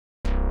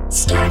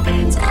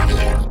Starburns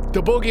Audio.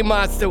 The Boogie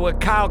Monster with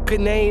Kyle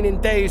Kinane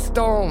and Dave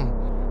Storm.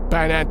 The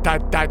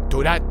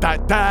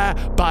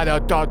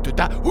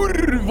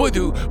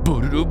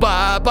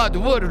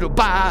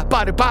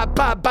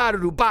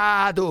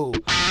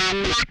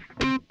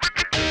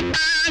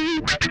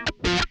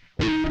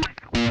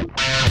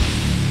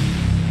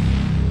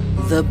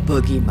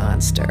Boogie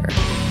Monster.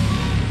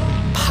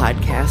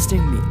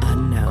 Podcasting the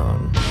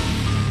unknown.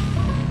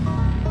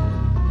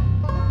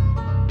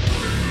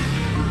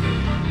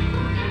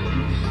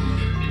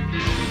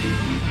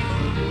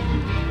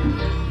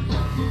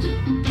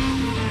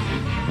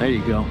 There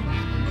you go.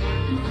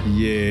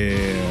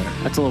 Yeah.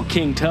 That's a little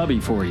King Tubby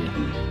for you.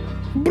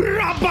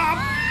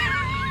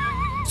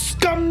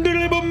 Scum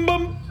diddly bum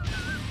bum.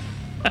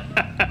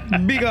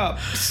 Big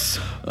ups.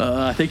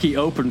 I think he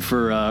opened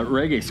for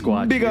Reggae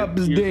Squatch. Big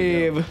ups,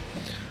 Dave.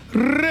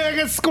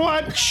 Reggae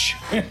Squatch.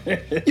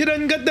 You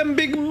done got them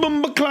big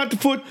bumba clot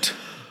foot.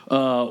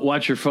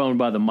 Watch your phone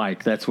by the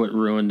mic. That's what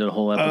ruined the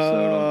whole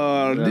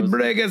episode. The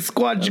Reggae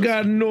Squatch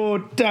got no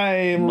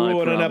time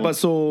ruin an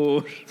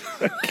episode.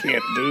 I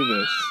can't do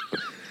this.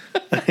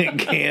 I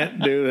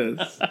can't do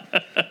this.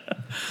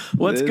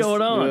 What's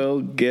going on? This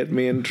will get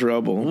me in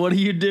trouble. What are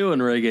you doing,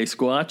 Reggae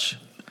Squatch?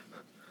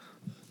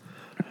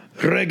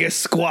 Reggae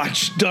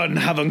Squatch done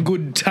having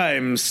good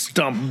time,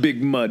 stomp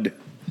big mud.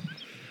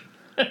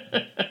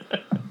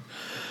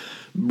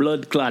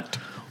 Blood clot.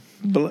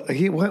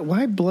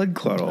 Why blood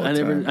clot all the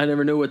time? I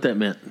never knew what that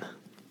meant.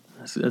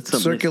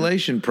 That's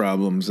Circulation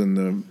problems in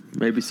the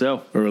maybe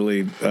so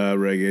early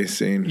reggae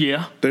scene.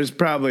 Yeah, there's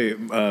probably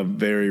a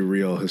very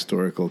real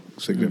historical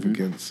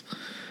significance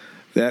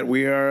that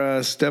we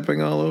are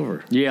stepping all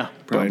over. Yeah,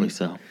 probably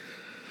so.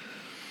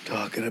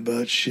 Talking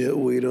about shit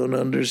we don't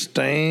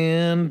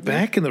understand.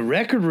 Back in the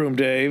record room,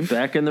 Dave.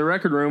 Back in the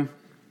record room.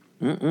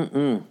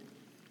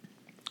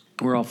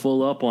 We're all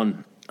full up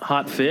on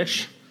hot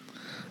fish.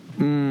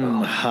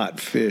 Hot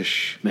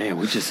fish. Man,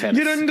 we just had...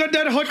 You done got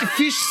that hot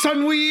fish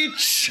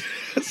sandwich.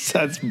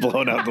 That's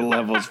blown out the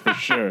levels for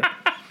sure.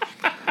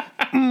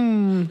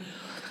 Oh.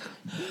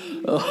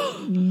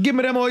 Give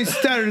me them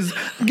oysters.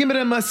 Give me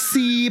them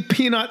sea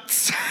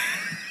peanuts.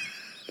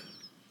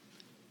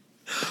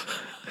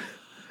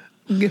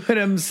 Give me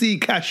them sea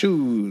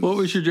cashews. What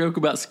was your joke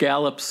about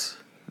scallops?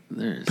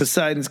 There's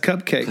Poseidon's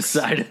cupcakes.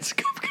 Poseidon's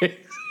cupcakes.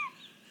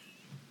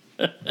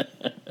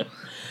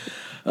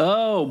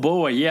 Oh,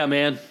 boy. Yeah,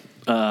 man.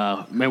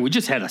 Man, we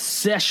just had a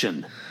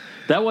session.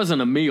 That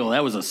wasn't a meal.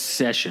 That was a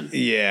session.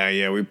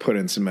 Yeah. We put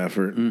in some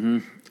effort. Mm-hmm.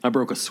 I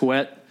broke a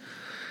sweat.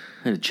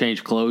 Had to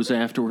change clothes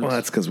afterwards. Well,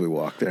 that's because we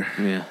walked there.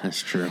 Yeah,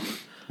 that's true.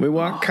 We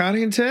walked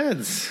Connie and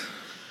Ted's.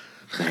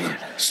 Man.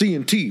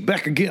 C&T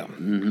back again.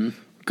 Mm-hmm.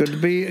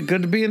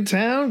 Good to be in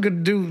town.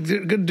 Good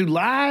to do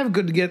live.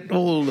 Good to get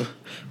old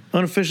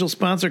unofficial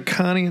sponsor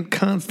Connie and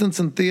Constance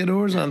and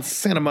Theodore's on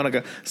Santa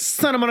Monica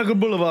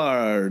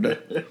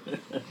Boulevard.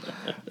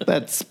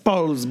 That's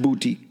Paul's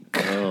Boutique.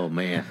 Oh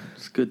man,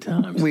 it's good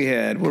times. We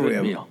had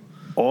meal.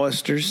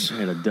 Oysters. We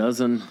had a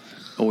dozen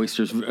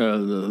oysters.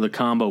 The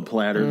combo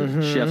platter,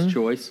 the chef's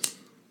choice.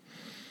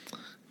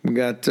 We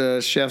got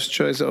chef's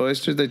choice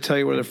oysters. They tell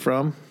you where they're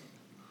from.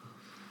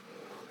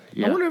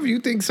 Yeah. I wonder if you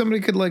think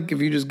somebody could, like,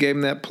 if you just gave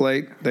them that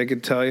plate, they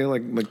could tell you,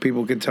 like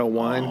people could tell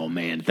wine. Oh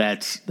man,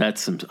 that's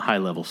some high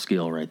level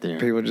skill right there.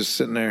 People just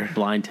sitting there.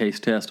 Blind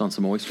taste test on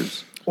some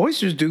oysters.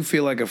 Oysters do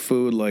feel like a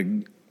food, like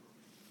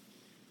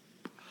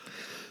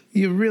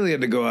you really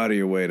had to go out of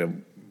your way to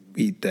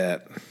eat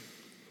that.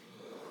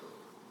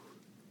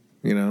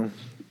 You know?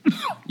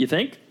 You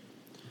think?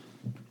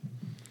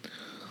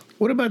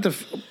 What about the?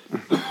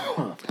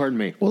 Pardon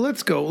me. Well,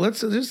 let's go.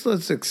 Let's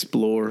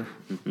explore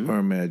our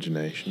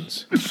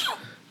imaginations.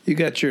 You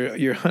got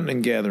your hunting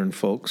and gathering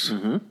folks,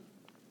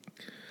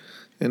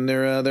 and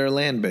they're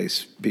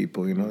land-based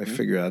people. You know, they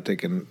figure out they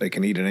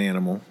can eat an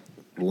animal,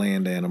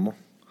 land animal.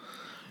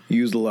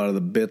 Used a lot of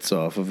the bits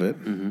off of it.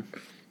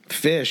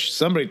 Fish.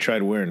 Somebody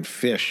tried wearing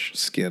fish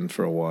skin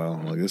for a while.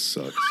 I'm like, this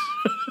sucks.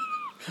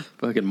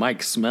 Fucking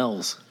Mike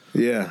smells.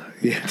 Yeah,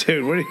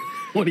 dude.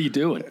 What are you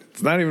doing?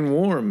 It's not even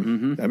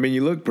warm. I mean,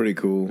 you look pretty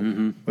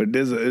cool, but it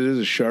is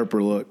a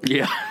sharper look.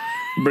 Yeah.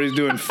 Everybody's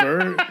doing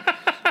fur.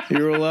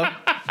 You roll up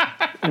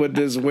with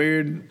this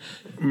weird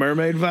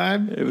mermaid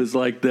vibe. It was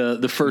like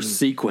the first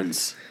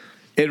sequence.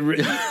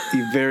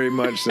 Very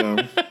much so.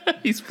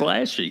 He's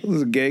flashy. This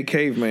is a gay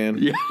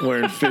caveman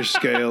wearing fish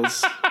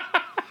scales.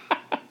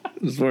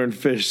 Just wearing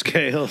fish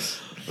scales.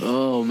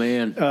 Oh,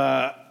 man.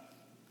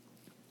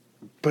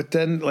 But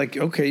then, like,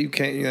 okay, you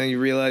can't. You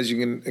realize you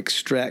can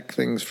extract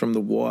things from the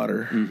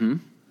water.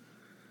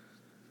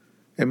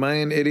 Am I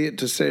an idiot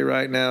to say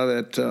right now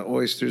that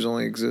oysters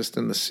only exist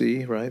in the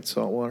sea, right?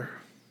 Saltwater.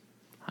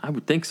 I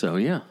would think so.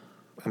 Yeah.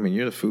 I mean,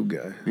 you're the food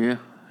guy. Yeah,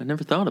 I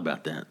never thought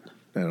about that.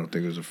 I don't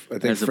think there's I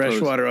think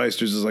freshwater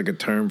oysters is like a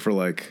term for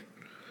like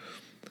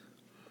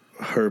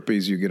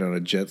herpes you get on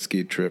a jet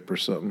ski trip or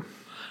something.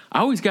 I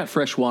always got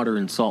freshwater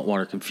and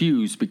saltwater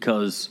confused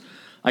because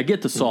I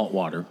get the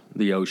saltwater,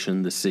 the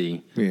ocean, the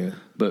sea. Yeah.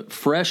 But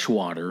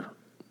freshwater,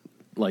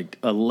 like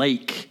a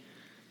lake,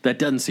 That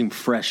doesn't seem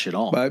fresh at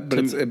all. But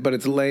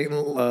it's late,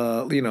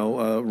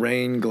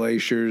 rain,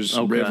 glaciers,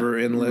 Okay. river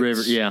inlets.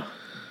 River, yeah.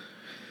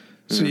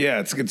 So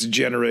it's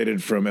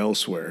generated from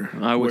elsewhere.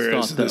 I always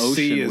whereas thought the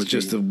sea ocean is would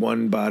just be- the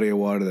one body of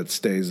water that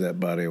stays that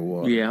body of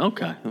water. Yeah,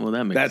 okay. Well,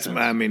 that makes sense.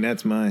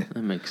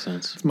 That makes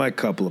sense. my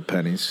couple of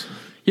pennies.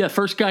 Yeah,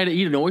 first guy to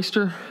eat an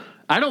oyster.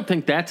 I don't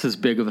think that's as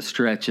big of a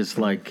stretch as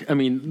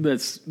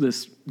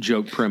this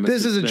joke premise.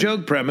 This is a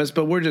joke premise,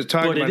 but we're just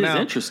talking But about it is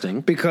now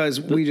interesting. because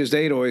we just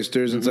ate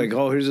oysters. And it's like,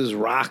 here's this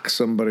rock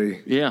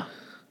somebody Yeah.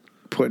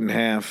 put in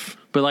half.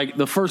 But like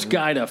the first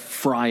guy to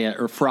fry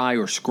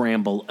or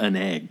scramble an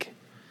egg.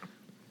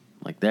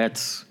 Like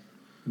that's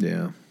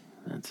who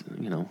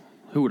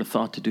would have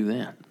thought to do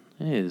that?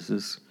 Hey, there's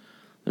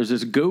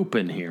this goop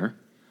in here.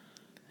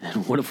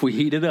 And what if we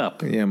heat it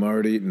up? Yeah, I'm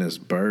already eating this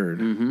bird.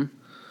 Mm-hmm.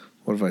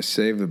 What if I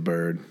save the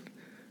bird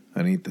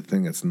and eat the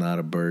thing that's not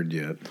a bird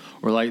yet?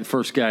 Or like the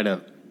first guy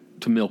to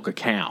milk a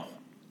cow.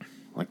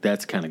 Like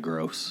that's kind of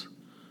gross.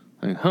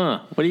 Like,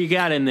 what do you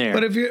got in there?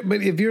 But if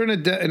you're in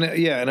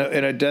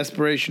a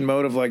desperation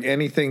mode of like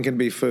anything can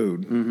be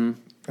food. Mm-hmm.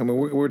 I mean,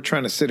 we're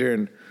trying to sit here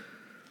and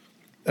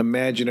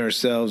imagine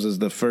ourselves as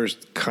the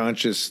first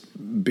conscious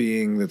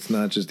being that's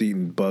not just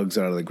eating bugs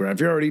out of the ground.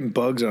 If you're already eating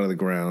bugs out of the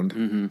ground,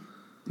 mm-hmm.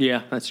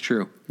 Yeah, that's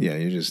true. Yeah,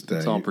 you're just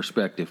it's all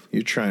perspective.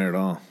 You're trying it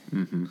all.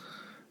 Mm-hmm.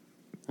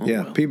 Oh,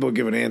 yeah, well. People are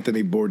giving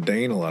Anthony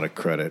Bourdain a lot of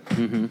credit.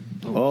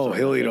 Mm-hmm.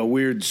 He'll eat a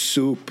weird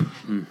soup.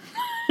 Mm.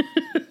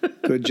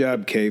 Good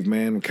job,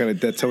 caveman.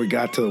 That's how we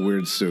got to the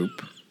weird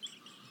soup.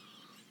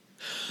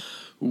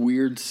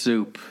 Weird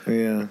soup.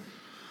 Yeah.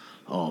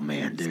 Oh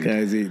man, dude. This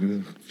guy's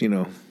eating,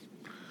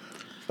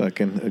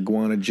 fucking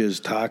iguana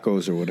jizz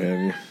tacos or what have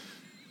you.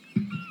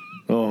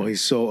 Oh,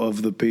 he's so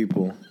of the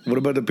people. What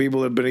about the people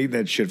that have been eating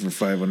that shit for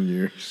 500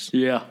 years?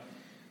 Yeah.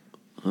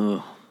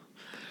 Oh.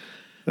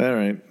 All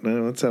right.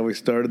 Well, that's how we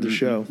started the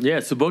show. Yeah,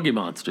 it's the Boogie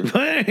Monster.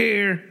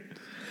 Here.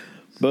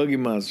 Boogie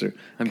Monster.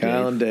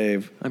 Kyle and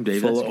Dave. I'm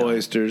Dave. Full That's of Kyle.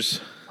 oysters.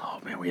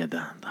 Oh, man, we had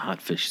the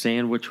hot fish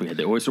sandwich. We had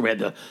the oyster. We had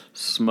the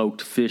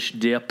smoked fish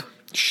dip.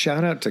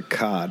 Shout out to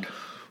Cod.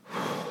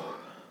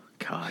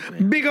 God,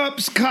 man. Big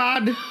ups,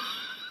 Cod.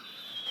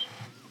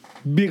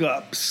 Big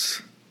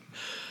ups.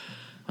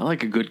 I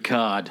like a good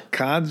cod.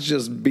 Cod's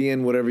just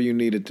being whatever you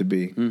need it to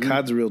be. Mm-hmm.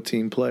 Cod's a real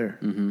team player.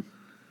 Mm-hmm.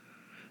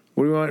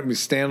 What do you want me to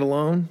stand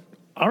alone?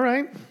 All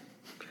right.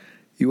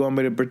 You want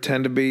me to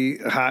pretend to be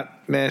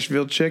hot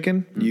Nashville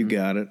chicken? Mm-hmm. You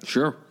got it.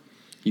 Sure.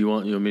 You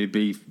want me to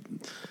be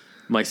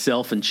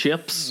myself and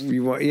chips?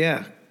 You want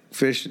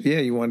fish? Yeah,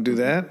 you want to do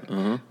that?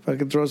 Uh-huh. If I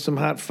could throw some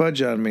hot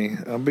fudge on me,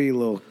 I'll be a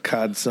little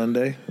cod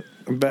Sunday.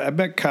 I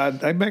bet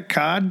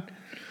cod.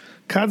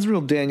 Cod's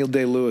real Daniel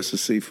Day-Lewis of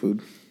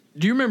seafood.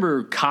 Do you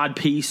remember Cod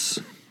Piece?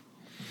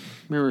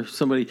 Remember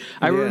somebody?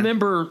 I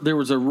remember there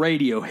was a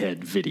Radiohead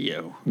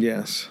video.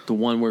 Yes. The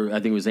one where I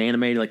think it was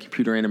animated, like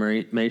computer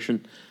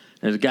animation.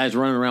 And the guy's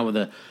running around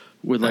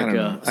with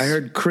I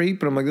heard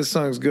Creep, and I'm like, this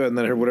song's good. And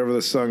then I heard whatever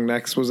the song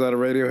next was out of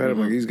Radiohead. I'm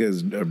like, these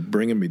guys are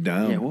bringing me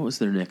down. Yeah, what was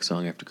their next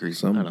song after Creep?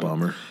 Some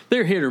bummer. Know.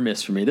 They're hit or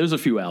miss for me. There's a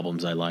few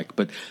albums I like,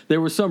 but there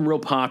was some real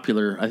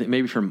popular, I think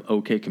maybe from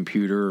OK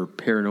Computer or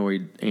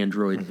Paranoid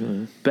Android.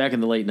 Mm-hmm. Back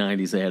in the late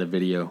 90s, they had a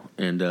video,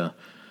 and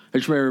I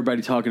just remember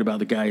everybody talking about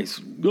the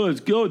guys, it's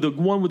good, the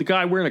one with the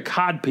guy wearing a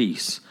cod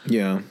piece.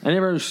 Yeah. I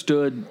never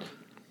understood,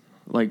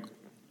 like,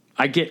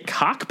 I get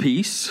cock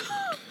piece,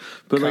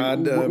 but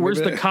cod, where's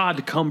the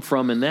cod come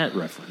from in that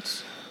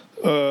reference?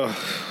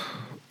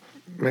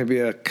 Maybe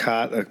a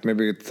cod.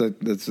 Maybe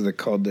it's they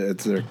called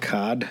it's their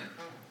cod.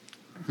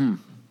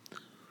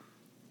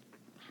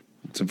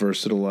 It's a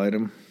versatile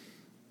item.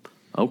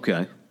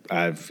 Okay.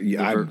 I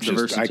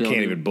can't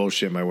even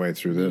bullshit my way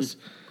through this.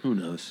 Who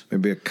knows?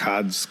 Maybe a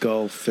cod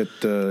skull fit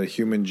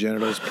human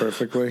genitals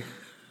perfectly.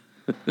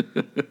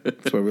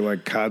 That's why we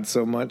like cod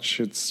so much.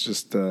 It's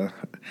just, I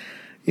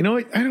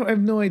have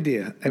no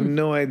idea. I have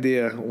no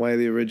idea why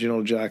the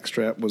original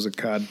jockstrap was a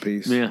cod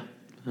piece. Yeah,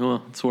 well,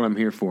 that's what I'm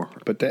here for.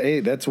 But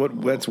that's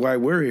why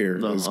we're here.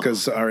 Is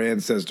because our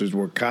ancestors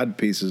wore cod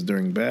pieces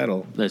during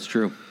battle. That's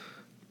true.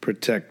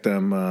 Protect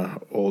them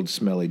old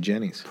smelly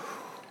jennies.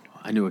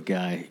 I knew a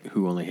guy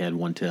who only had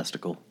one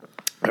testicle.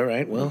 All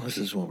right, well, this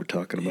is what we're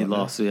talking about. He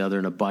lost the other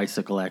in a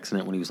bicycle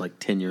accident when he was like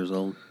 10 years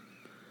old.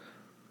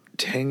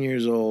 10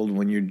 years old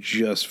when you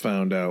just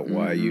found out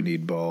why you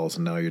need balls,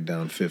 and now you're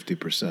down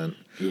 50%.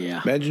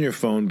 Yeah. Imagine your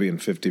phone being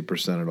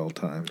 50% at all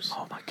times.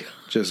 Oh, my God.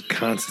 Just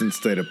constant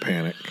state of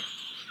panic.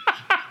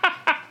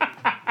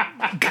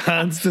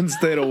 Constant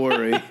state of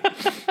worry.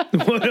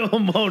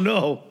 Oh,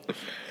 no.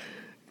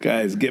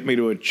 Guys, get me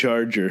to a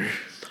charger.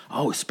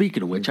 Oh,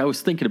 speaking of which, I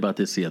was thinking about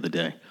this the other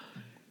day.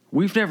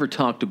 We've never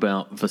talked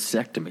about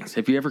vasectomies.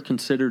 Have you ever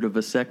considered a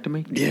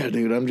vasectomy? Yeah,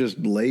 dude, I'm just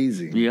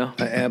lazy. Yeah.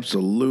 I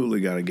absolutely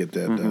got to get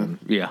that done.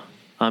 Yeah,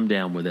 I'm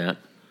down with that.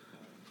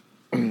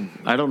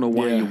 I don't know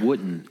why you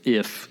wouldn't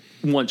if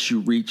once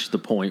you reach the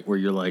point where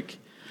you're like,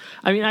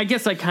 I mean, I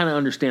guess I kind of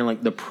understand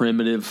like the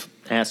primitive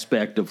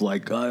aspect of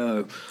like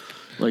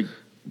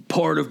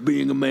part of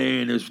being a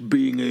man is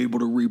being able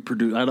to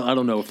reproduce. I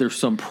don't know if there's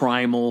some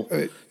primal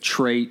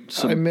trait.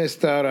 I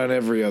missed out on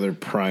every other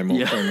primal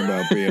thing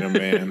about being a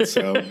man.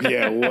 So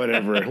yeah,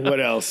 whatever. What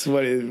else?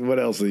 What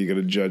else are you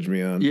going to judge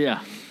me on?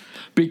 Yeah.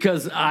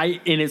 Because and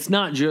it's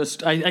not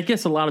just, I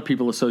guess a lot of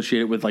people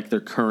associate it with like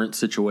their current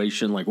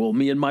situation. Like, well,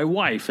 me and my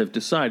wife have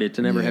decided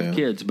to never have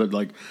kids. But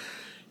like,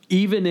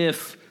 even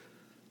if,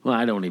 well,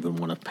 I don't even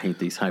want to paint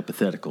these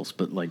hypotheticals,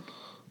 but like,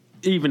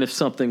 even if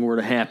something were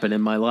to happen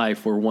in my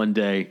life where one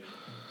day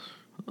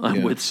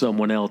I'm with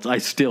someone else, I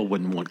still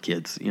wouldn't want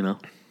kids, you know?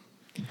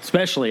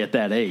 Especially at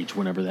that age,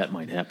 whenever that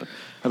might happen.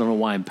 I don't know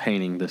why I'm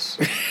painting this.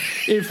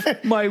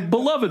 If my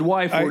beloved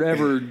wife would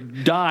ever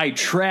die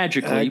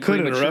tragically, I could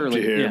interrupt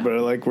you here, yeah. but I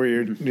like where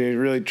you're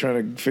really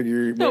trying to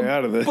figure your way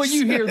out of this. But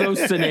you hear those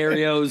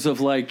scenarios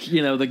of like,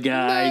 you know, the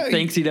guy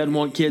thinks he doesn't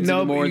want kids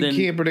anymore. No,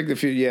 you can't predict the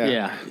future. Yeah.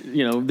 Yeah.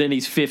 You know, then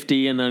he's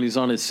 50 and then he's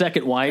on his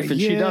second wife and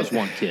she does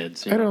want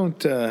kids. I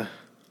don't...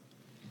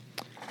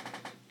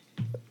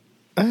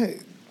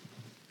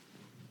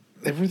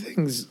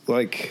 everything's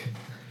like...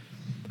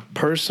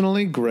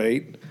 Personally,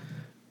 great.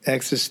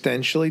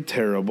 Existentially,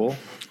 terrible.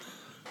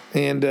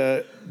 And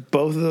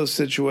both of those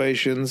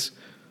situations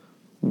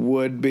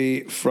would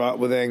be fraught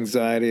with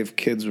anxiety if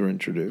kids were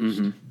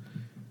introduced.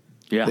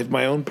 Mm-hmm. Yeah. If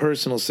my own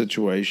personal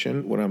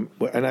situation,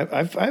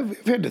 I've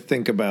had to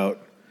think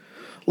about,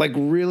 like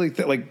really,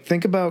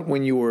 think about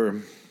when you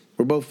we're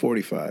both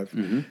 45.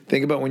 Mm-hmm.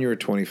 Think about when you were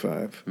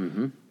 25.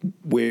 Mm-hmm.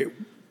 Where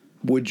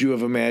would you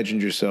have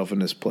imagined yourself in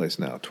this place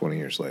now, 20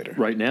 years later?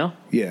 Right now?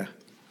 Yeah.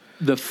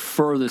 The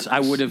furthest, I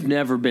would have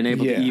never been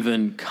able to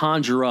even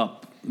conjure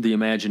up the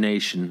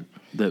imagination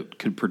that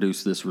could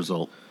produce this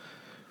result.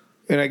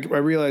 And I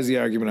realize the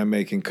argument I'm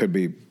making could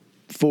be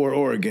for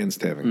or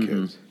against having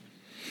kids.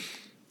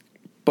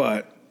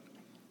 But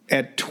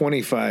at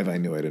 25, I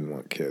knew I didn't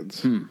want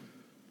kids.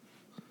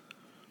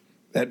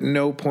 At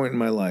no point in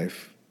my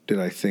life did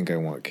I think I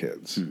want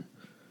kids.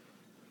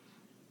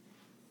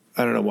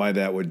 I don't know why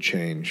that would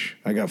change.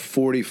 I got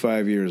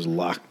 45 years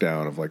locked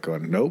down of like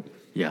going, nope.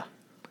 Yeah.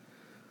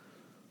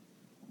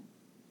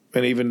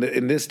 And even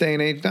in this day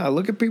and age now, I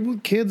look at people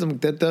with kids,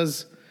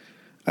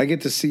 I get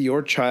to see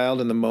your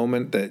child in the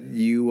moment that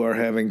you are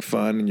having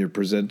fun and you're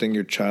presenting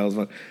your child's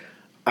fun.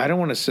 I don't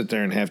want to sit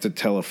there and have to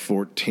tell a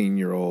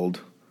 14-year-old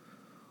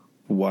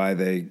why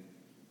they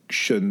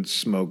shouldn't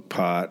smoke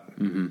pot,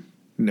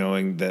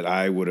 knowing that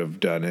I would have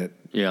done it.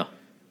 Yeah.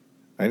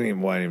 I didn't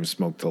even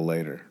smoke till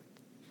later.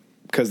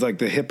 Because, like,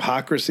 the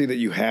hypocrisy that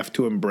you have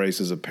to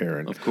embrace as a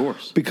parent. Of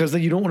course. Because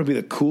you don't want to be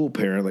the cool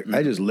parent. Like,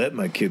 I just let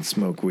my kids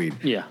smoke weed.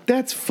 Yeah.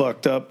 That's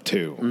fucked up,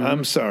 too.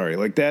 I'm sorry.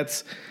 Like,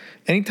 that's...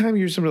 Anytime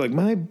you hear somebody like,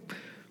 my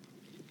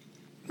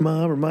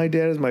mom or my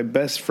dad is my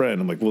best friend,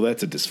 I'm like, well,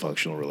 that's a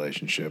dysfunctional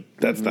relationship.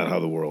 That's not how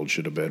the world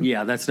should have been.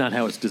 Yeah, that's not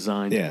how it's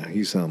designed. Yeah,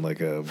 you sound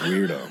like a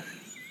weirdo.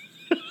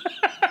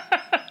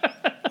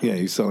 Yeah,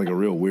 you sound like a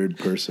real weird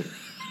person.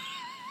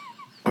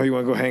 Oh, you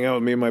want to go hang out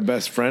with me and my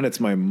best friend? It's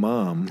my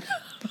mom.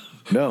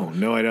 No,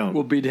 I don't.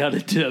 We'll be down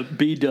at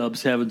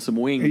B-Dubs having some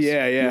wings.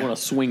 Yeah. You want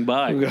to swing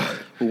by. We're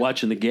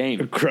watching the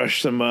game.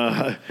 Crush some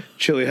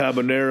chili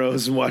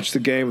habaneros and watch the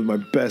game with my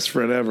best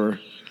friend ever.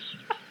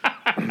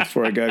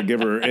 Before I got to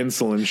give her an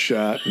insulin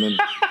shot and then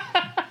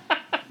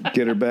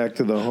get her back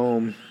to the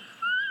home.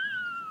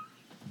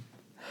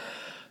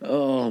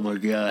 Oh, my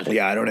God.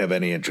 Yeah, I don't have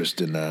any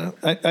interest in that.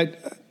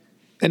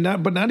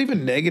 But not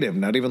even negative.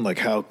 Not even like,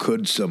 how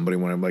could somebody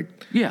when I'm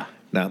like... Yeah.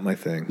 Not my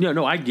thing.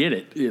 No, I get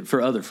it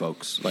for other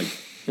folks. Like,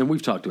 and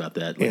we've talked about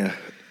that. Like, yeah.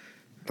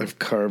 I've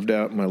carved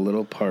out my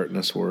little part in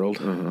this world.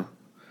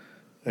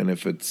 And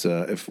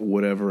if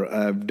whatever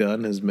I've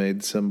done has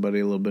made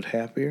somebody a little bit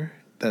happier,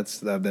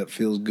 that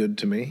feels good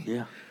to me.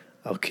 Yeah.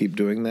 I'll keep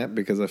doing that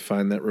because I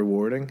find that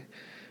rewarding.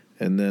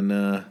 And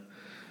then,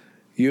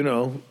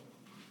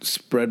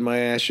 spread my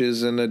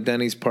ashes in a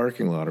Denny's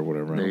parking lot or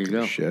whatever. There you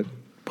go. Shit.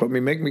 I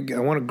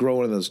want to grow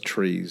one of those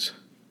trees.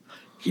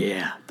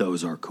 Yeah,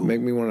 those are cool. Make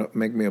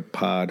me a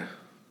pod.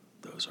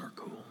 Those are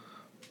cool.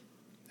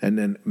 And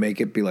then make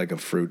it be like a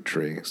fruit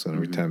tree. So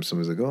every time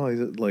somebody's like, "Oh,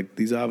 like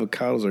these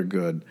avocados are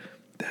good,"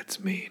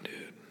 that's me,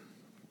 dude.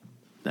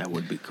 That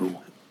would be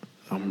cool.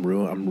 I'm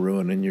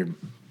ruining your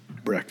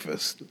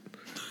breakfast.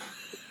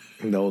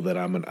 Know that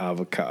I'm an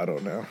avocado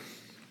now.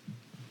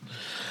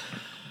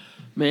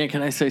 Man,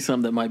 can I say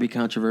something that might be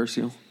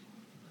controversial?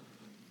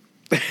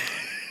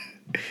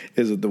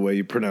 Is it the way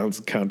you pronounce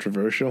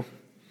controversial?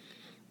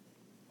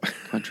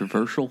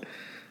 Controversial?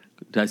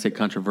 Did I say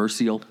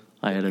controversial?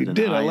 I added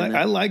an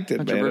I. I liked it,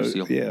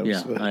 controversial. Man.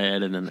 Yeah, I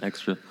added an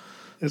extra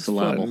it's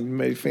syllable. Fun.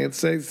 Made fans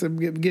say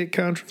get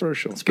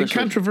controversial. Get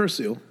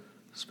controversial.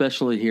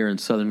 Especially here in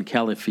Southern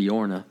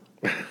California.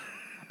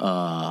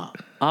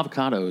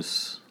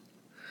 Avocados,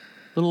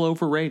 a little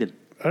overrated.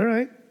 All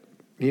right.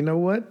 You know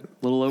what? A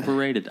little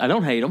overrated. I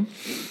don't hate them.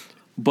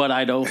 But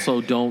I also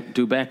don't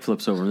do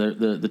backflips over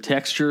them. The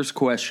texture is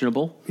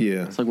questionable.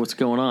 Yeah. It's like, what's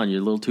going on?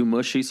 You're a little too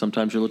mushy.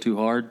 Sometimes you're a little too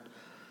hard.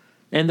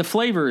 And the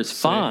flavor is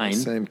fine.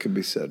 Same could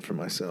be said for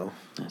myself.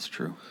 That's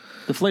true.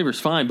 The flavor's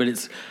fine,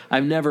 but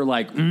I've never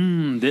like,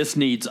 this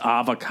needs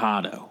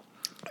avocado.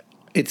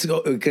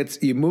 It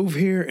gets you move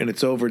here and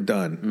it's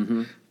overdone.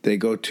 Mm-hmm. They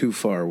go too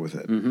far with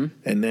it,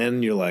 and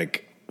then you're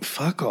like,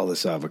 "Fuck all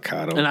this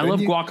avocado." And I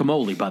love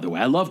guacamole, by the way.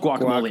 I love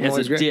guacamole as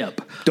a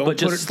dip. Don't but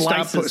just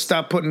slices.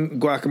 Stop putting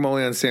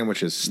guacamole on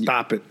sandwiches.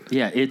 Stop it.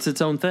 Yeah, it's its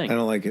own thing. I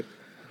don't like it.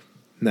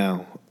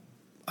 Now,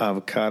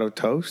 avocado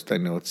toast. I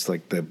know it's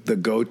like the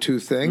go-to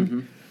thing.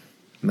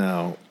 Mm-hmm.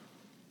 Now,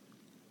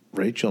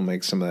 Rachel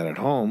makes some of that at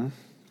home.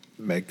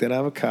 Make that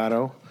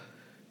avocado.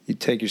 You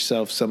take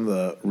yourself some of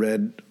the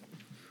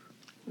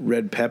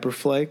red pepper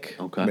flake.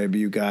 Okay. Maybe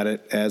you got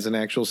it as an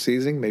actual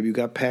seasoning. Maybe you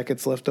got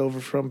packets left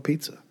over from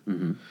pizza.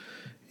 Mm-hmm.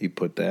 You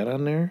put that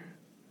on there,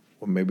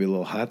 or maybe a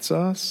little hot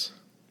sauce.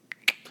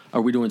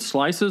 Are we doing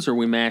slices or are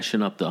we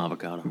mashing up the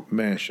avocado?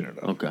 Mashing it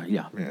up. Okay,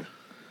 yeah. Yeah.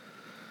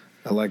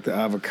 I like the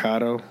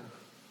avocado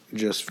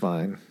just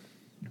fine.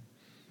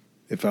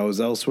 If I was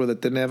elsewhere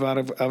that didn't have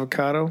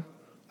avocado,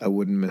 I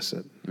wouldn't miss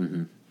it.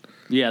 Mm-hmm.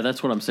 Yeah,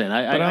 that's what I'm saying.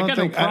 I got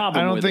no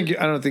problem with it.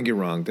 I don't think you're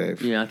wrong,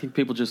 Dave. Yeah, I think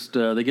people just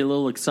they get a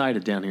little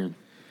excited down here in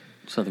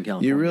Southern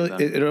California. You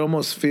really it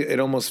almost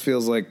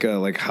feels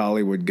like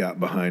Hollywood got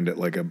behind it,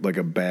 like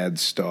a bad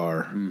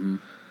star. Mm-hmm.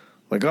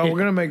 Like, we're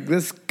gonna make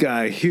this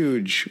guy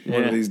huge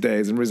one of these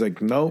days, and everybody's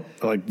like, nope.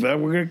 Like,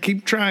 we're gonna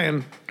keep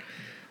trying.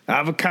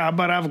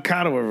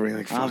 Avocado, everything.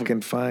 Like,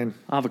 fucking fine.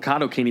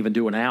 Avocado can't even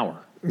do an hour.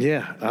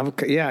 Yeah,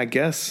 I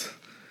guess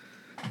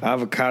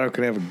avocado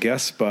can have a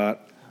guest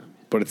spot,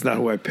 but it's not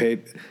who I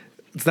paid.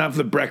 It's not for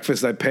the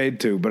breakfast I paid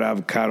to, but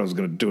avocado's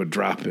going to do a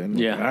drop in.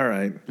 Yeah. All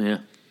right. Yeah.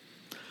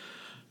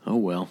 Oh,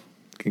 well.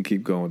 Can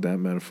keep going with that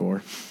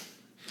metaphor.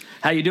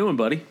 How you doing,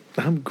 buddy?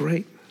 I'm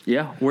great.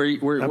 Yeah. I've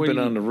been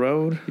on the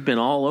road. You've been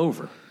all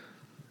over.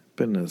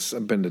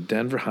 I've been to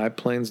Denver, High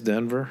Plains,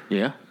 Denver.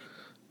 Yeah.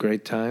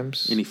 Great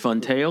times. Any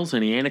fun tales?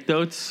 Any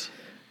anecdotes?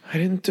 I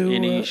didn't do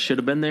any should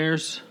have been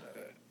theirs.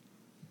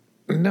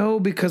 No,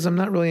 because I'm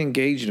not really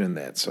engaged in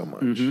that so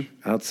much.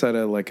 Mm-hmm. Outside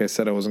of, like I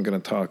said, I wasn't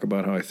going to talk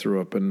about how I threw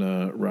up in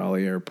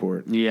Raleigh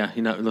Airport. Yeah,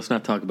 let's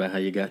not talk about how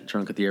you got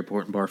drunk at the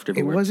airport and barfed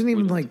everywhere. It wasn't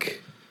even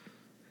like...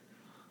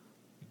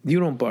 You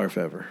don't barf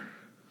ever.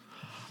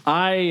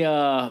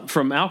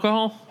 From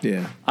alcohol?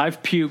 Yeah.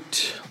 I've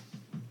puked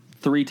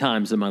 3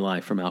 times in my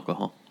life from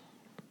alcohol.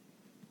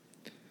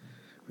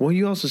 Well,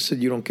 you also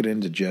said you don't get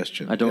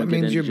indigestion. I don't get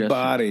indigestion. That means indigestion. your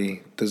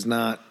body does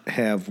not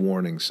have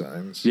warning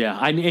signs. Yeah,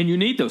 and you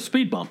need those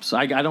speed bumps.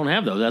 I don't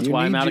have those. That's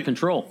why I'm out of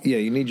control. Yeah,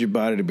 you need your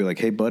body to be like,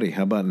 hey, buddy,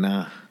 how about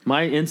nah?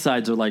 My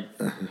insides are like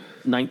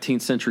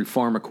 19th century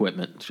farm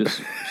equipment,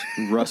 just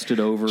rusted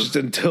over. Just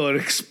until it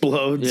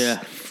explodes.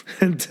 Yeah.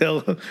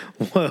 Until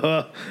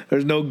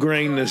there's no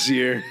grain this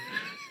year.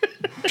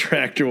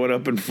 Tractor went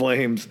up in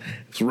flames.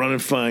 It's running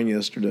fine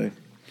yesterday.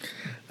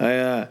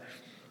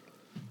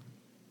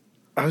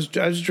 I was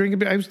drinking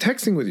beer. I was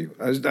texting with you.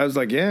 I was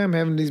like, yeah, I'm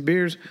having these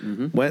beers.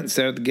 Mm-hmm. Went and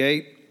sat at the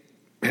gate.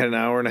 Had an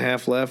hour and a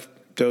half left.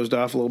 Dozed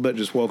off a little bit.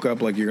 Just woke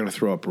up like you're going to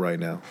throw up right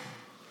now.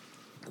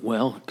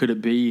 Well, could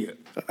it be?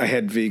 I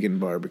had vegan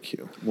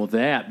barbecue. Well,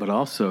 that, but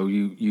also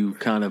you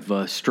kind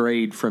of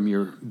strayed from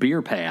your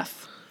beer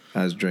path.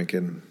 I was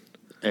drinking,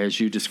 as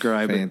you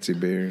describe fancy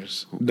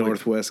beers.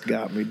 Northwest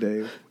got me,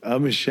 Dave.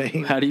 I'm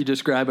ashamed. How do you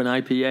describe an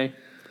IPA?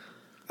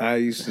 I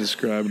used to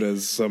describe it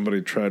as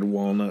somebody tried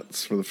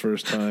walnuts for the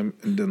first time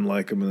and didn't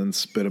like them and then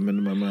spit them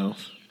into my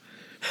mouth.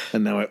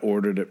 And now I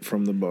ordered it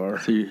from the bar.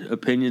 So your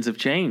opinions have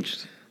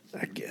changed.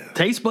 I guess.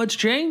 Taste buds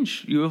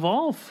change. You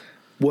evolve.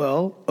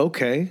 Well,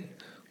 okay.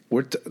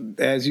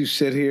 As you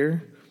sit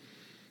here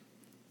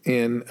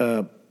in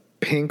a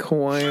pink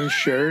Hawaiian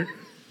shirt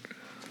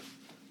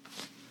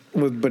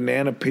with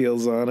banana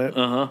peels on it.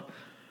 Uh-huh.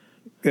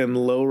 And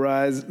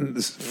low-rise,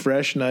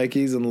 fresh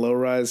Nikes and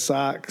low-rise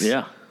socks.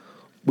 Yeah.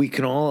 We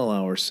can all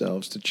allow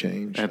ourselves to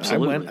change.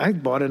 Absolutely. I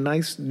bought a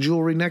nice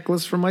jewelry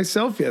necklace for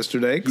myself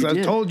yesterday because I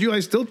told you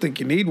I still think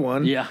you need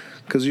one. Yeah.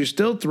 Because you're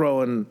still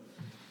throwing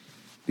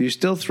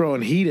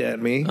heat at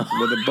me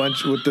with a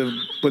bunch with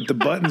the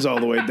buttons all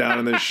the way down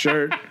in this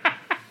shirt.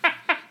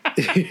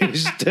 You're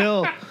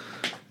still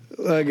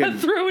I'm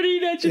throwing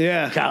heat at you.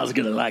 Yeah. Kyle's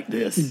gonna like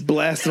this.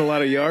 Blasting a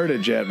lot of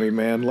yardage at me,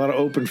 man. A lot of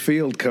open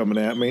field coming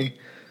at me.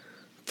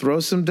 Throw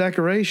some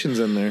decorations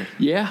in there.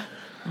 Yeah.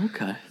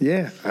 Okay.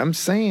 Yeah, I'm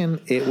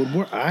saying it would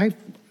work. I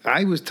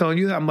was telling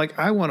you that. I'm like,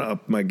 I want to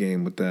up my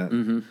game with that.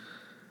 Mm-hmm.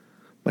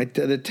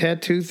 The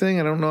tattoo thing,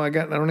 I don't know. I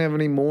don't have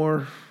any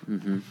more.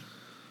 Mm-hmm.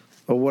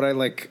 Or what I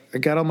like. I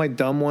got all my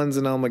dumb ones,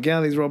 and I'm like, yeah,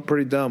 these are all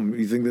pretty dumb.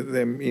 You think that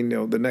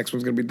the next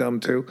one's gonna be dumb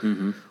too?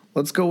 Mm-hmm.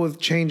 Let's go with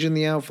changing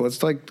the outfit.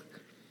 Let's like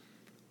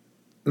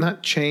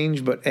not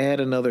change, but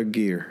add another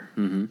gear.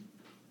 Mm-hmm.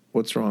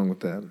 What's wrong with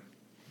that?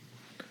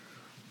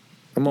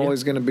 I'm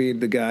always going to be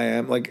the guy.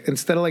 I'm like,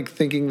 instead of like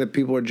thinking that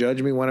people are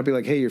judging me, why not be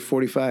like, hey, you're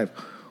 45.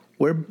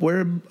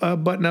 Wear a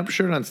button-up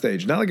shirt on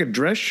stage. Not like a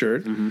dress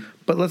shirt,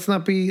 but let's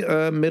not be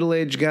a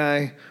middle-aged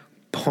guy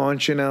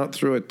paunching out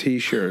through a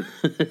T-shirt.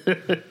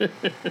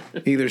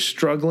 Either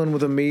struggling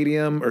with a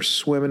medium or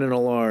swimming in a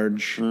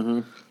large. Mm-hmm.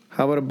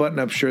 How about a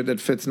button-up shirt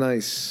that fits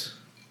nice?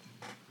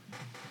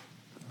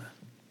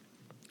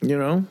 You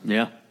know?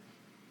 Yeah.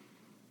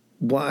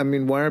 Why? I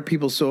mean, why are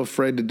people so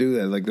afraid to do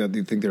that? Like, that? Do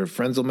you think their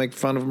friends will make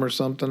fun of them or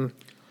something?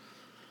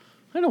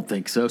 I don't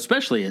think so,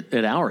 especially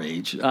at our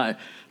age.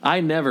 I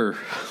never,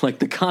 like,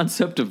 the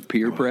concept of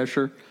peer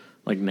pressure,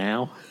 like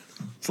now,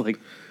 it's like,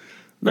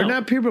 Or no.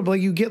 not peer pressure, but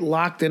like you get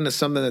locked into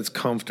something that's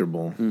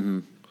comfortable,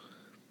 and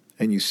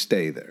you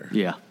stay there.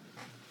 Yeah.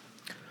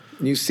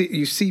 You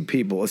see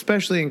people,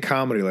 especially in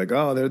comedy, like,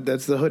 oh,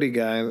 that's the hoodie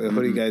guy. The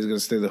hoodie guy's going to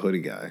stay the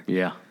hoodie guy.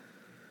 Yeah.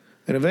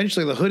 And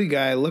eventually the hoodie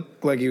guy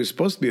looked like he was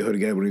supposed to be a hoodie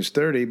guy when he was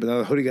 30, but now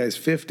the hoodie guy's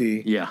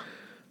 50. Yeah.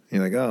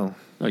 You're like, oh.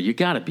 No, you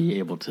got to be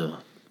able to.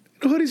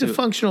 The hoodie's a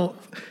functional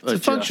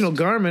adjust.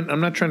 garment. I'm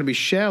not trying to be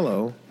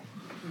shallow.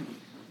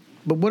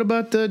 But what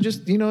about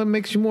just, it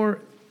makes you more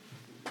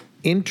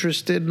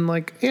interested in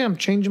like, yeah, I'm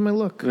changing my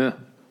look. Yeah.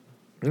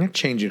 I'm not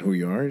changing who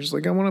you are. Just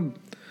like, I want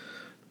to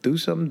do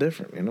something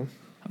different,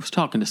 I was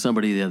talking to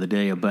somebody the other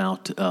day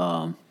about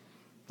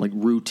like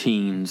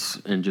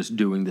routines and just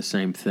doing the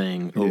same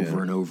thing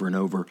over and over and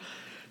over.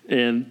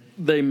 And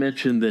they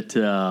mentioned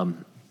that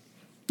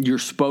you're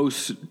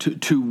supposed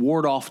to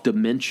ward off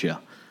dementia.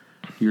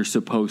 You're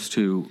supposed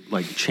to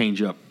like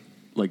change up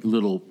like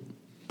little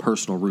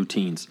personal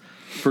routines.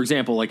 For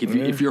example, like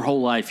if your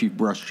whole life you've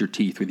brushed your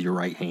teeth with your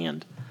right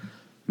hand,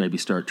 maybe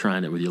start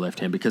trying it with your left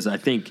hand, because I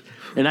think,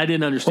 and I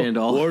didn't understand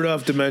all. Ward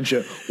off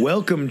dementia.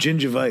 Welcome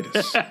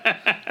gingivitis.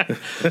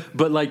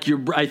 But like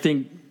I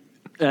think,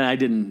 and I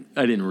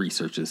didn't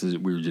research this.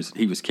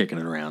 He was kicking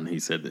it around. He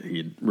said that he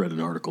had read an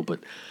article, but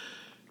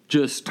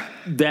just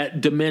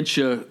that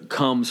dementia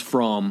comes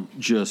from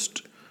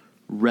just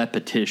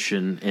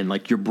repetition, and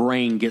like your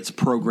brain gets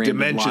programmed.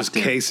 Dementia's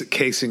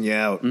casing you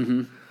out.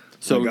 Mm-hmm.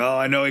 So, like,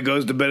 I know he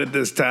goes to bed at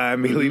this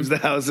time. He leaves the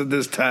house at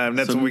this time.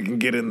 That's when we can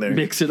get in there.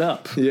 Mix it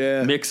up.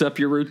 Yeah. Mix up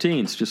your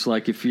routines, just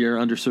like if you're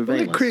under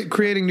surveillance. Like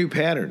creating new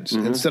patterns.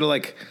 Instead of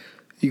like,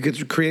 you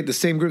could create the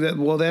same group.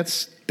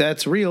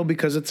 That's real,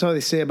 because it's how they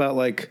say about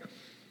like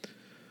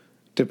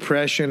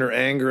depression or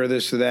anger or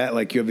this or that.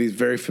 Like, you have these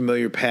very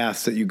familiar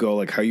paths that you go,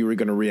 like how you were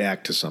going to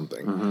react to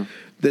something.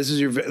 This is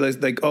your,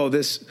 like,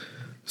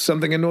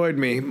 something annoyed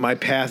me. My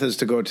path is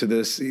to go to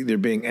this, either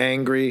being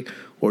angry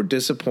or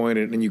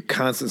disappointed, and you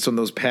constantly, so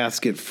those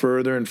paths get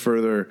further and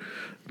further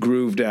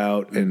grooved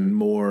out and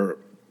more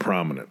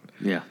prominent.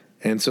 Yeah.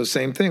 And so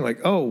same thing,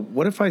 like,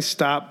 what if I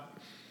stop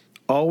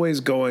always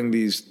going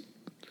these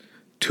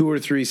 2 or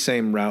 3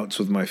 same routes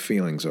with my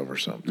feelings over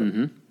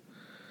something?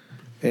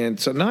 And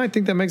so now I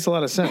think that makes a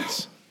lot of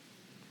sense.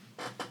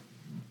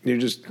 You're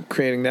just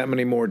creating that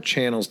many more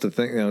channels to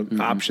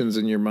think, options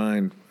in your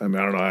mind. I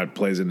mean, I don't know how it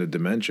plays into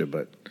dementia,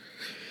 but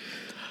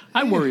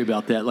I worry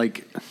about that.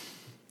 Like,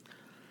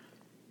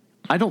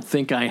 I don't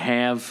think I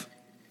have.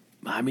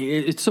 I mean,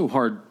 it's so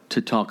hard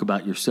to talk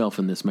about yourself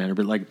in this manner,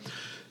 but like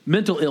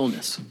mental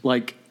illness,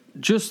 like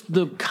just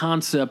the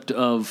concept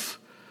of,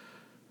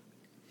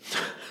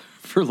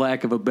 for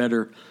lack of a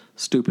better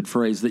stupid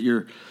phrase, that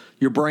your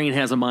brain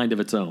has a mind of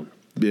its own.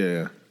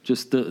 yeah.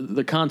 Just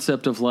the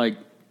concept of like,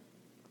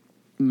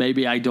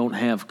 maybe I don't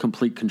have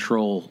complete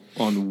control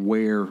on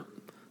where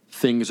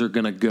things are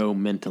going to go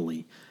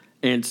mentally.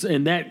 And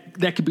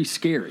that could be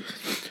scary,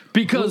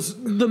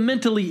 because the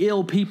mentally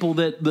ill people,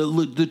 that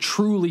the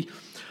truly,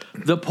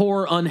 the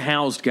poor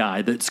unhoused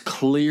guy that's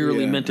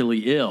clearly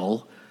mentally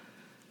ill,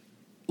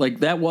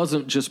 like that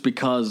wasn't just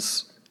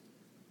because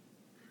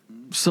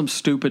some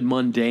stupid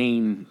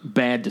mundane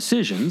bad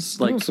decisions,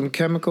 like some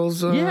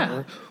chemicals.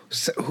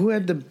 Who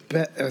had the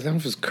I don't know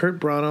if it was Kurt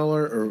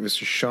Braunohler or it was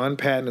Sean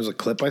Patton. It was a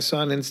clip I saw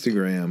on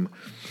Instagram.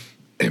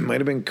 It might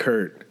have been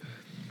Kurt,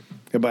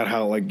 about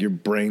how like your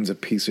brain's a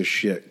piece of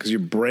shit, because your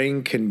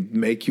brain can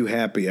make you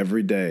happy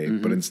every day,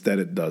 but instead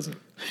it doesn't.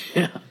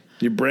 Yeah.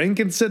 Your brain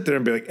can sit there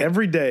and be like,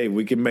 every day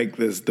we can make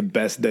this the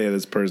best day of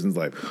this person's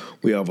life.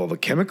 We have all the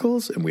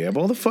chemicals and we have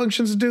all the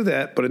functions to do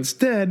that, but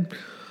instead,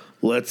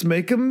 let's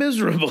make them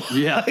miserable.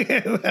 Yeah.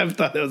 I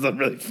thought it was a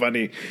really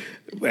funny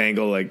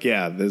angle. Like,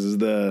 this is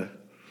the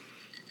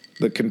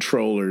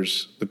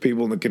controllers, the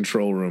people in the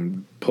control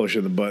room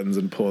pushing the buttons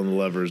and pulling the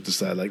levers,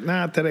 decide like,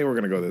 nah, today we're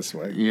going to go this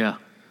way. Yeah.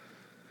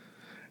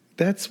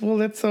 That's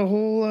the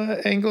whole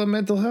angle of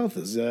mental health,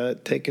 is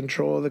take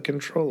control of the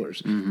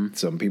controllers.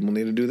 Some people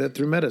need to do that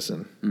through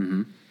medicine.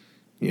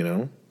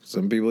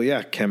 Some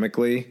people,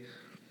 chemically,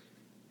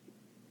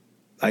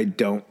 I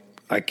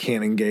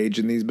can't engage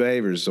in these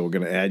behaviors, so we're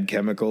going to add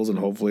chemicals, and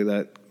hopefully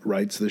that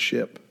rights the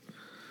ship.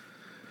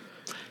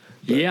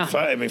 But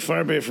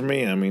far be it from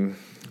me. I mean,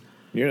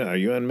 are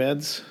you on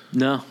meds?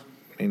 No.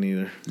 Me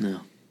neither. No.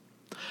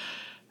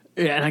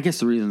 Yeah, and I guess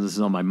the reason this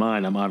is on my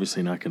mind, I'm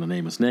obviously not going to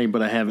name his name,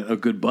 but I have a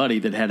good buddy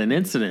that had an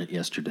incident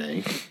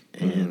yesterday,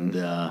 and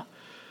I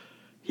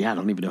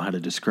don't even know how to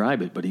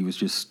describe it, but he was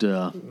just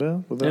I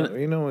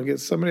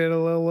guess somebody had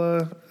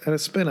a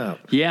spin out.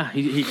 Yeah,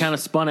 he kind of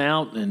spun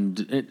out,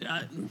 and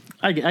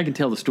I can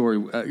tell the story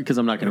because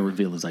I'm not going to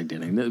reveal his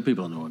identity.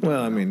 People don't know what.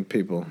 Well, I mean,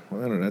 people. I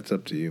don't know. That's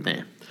up to you.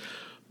 Yeah.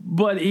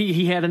 But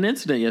he had an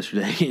incident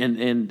yesterday,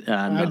 and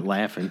I'm not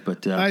laughing,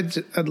 but I'd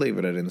leave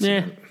it at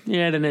incident. Yeah, he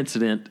had an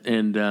incident,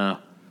 and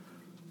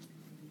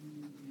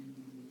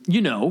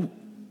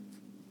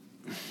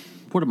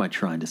what am I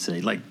trying to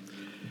say? Like,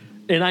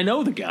 and I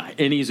know the guy,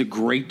 and he's a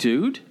great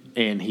dude,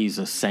 and he's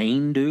a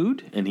sane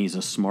dude, and he's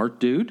a smart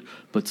dude,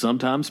 but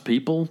sometimes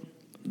people,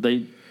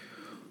 they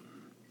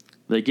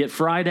get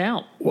fried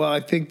out. Well, I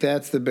think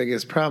that's the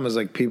biggest problem is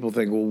like people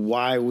think, well,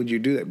 why would you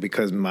do that?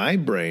 Because my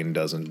brain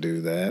doesn't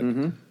do that.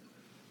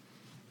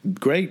 Mm-hmm.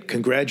 Great.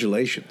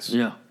 Congratulations.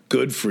 Yeah.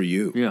 Good for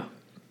you. Yeah.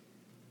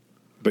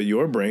 But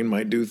your brain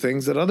might do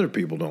things that other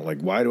people don't. Like,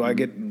 why do I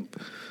get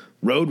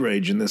road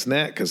rage and this and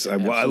that? Because I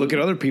look at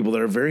other people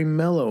that are very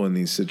mellow in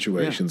these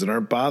situations and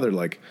aren't bothered.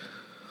 Like,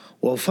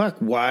 well, fuck,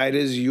 why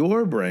does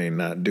your brain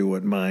not do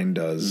what mine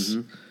does?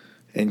 Mm-hmm.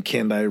 And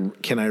can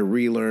I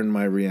relearn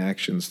my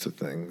reactions to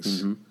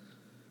things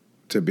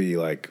to be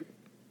like,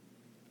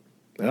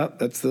 oh,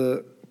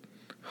 oh,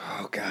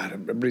 God,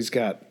 everybody's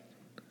got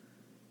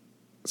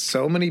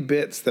so many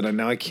bits that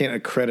I can't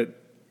accredit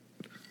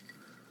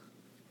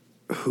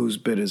whose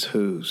bit is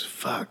whose.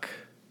 Fuck.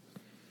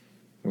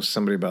 It was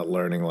somebody about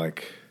learning,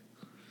 like,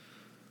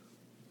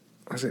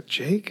 was it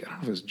Jake? I don't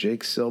know if it was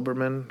Jake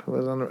Silberman who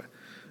was on the.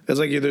 It's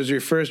like there's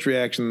your first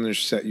reaction and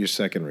there's your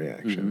second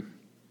reaction. Mm-hmm.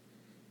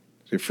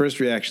 So your first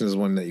reaction is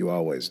one that you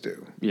always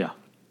do. Yeah.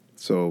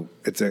 So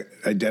it's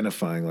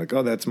identifying, like,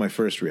 oh, that's my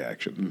first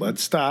reaction. Mm-hmm.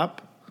 Let's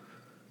stop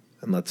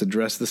and let's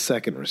address the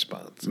second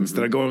response. Mm-hmm.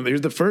 Instead of going,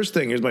 here's the first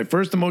thing, here's my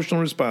first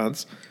emotional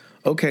response.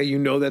 Okay,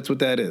 that's what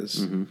that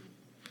is. Mm-hmm.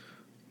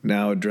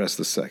 Now address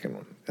the second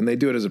one. And they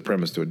do it as a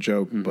premise to a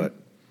joke, but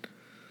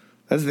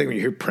that's the thing when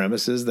you hear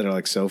premises that are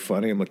like so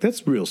funny. I'm like,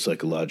 that's real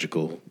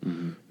psychological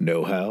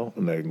know-how.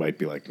 And they might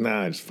be like,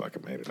 nah, I just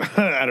fucking made it.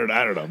 I don't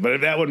know.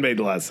 But that one made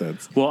a lot of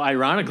sense. Well,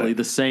 ironically,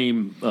 the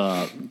same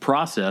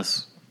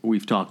process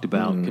we've talked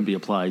about can be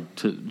applied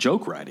to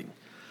joke writing.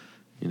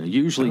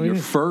 Usually your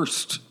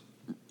first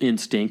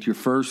instinct, your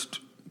first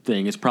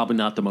thing is probably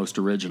not the most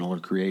original or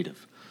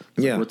creative.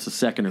 So what's the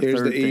second or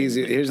third thing?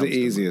 Here's the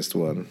easiest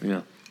one.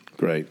 Yeah.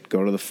 Great.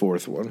 Go to the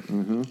fourth one.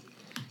 Mm-hmm.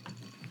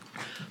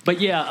 But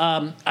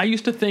yeah, I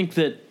used to think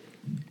that.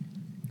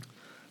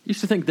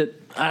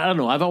 I don't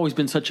know. I've always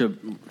been such a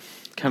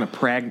kind of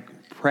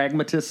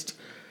pragmatist.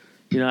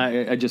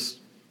 I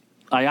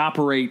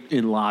operate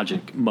in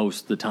logic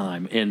most of the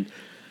time, and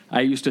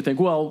I used to think,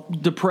 well,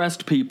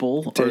 depressed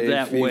people are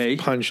that way.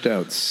 Punched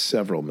out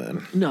several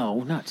men.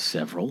 No, not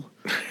several.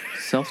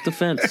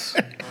 Self-defense.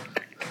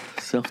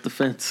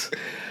 Self-defense.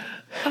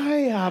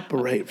 I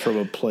operate from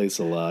a place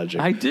of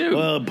logic. I do.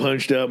 Well, I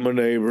punched out my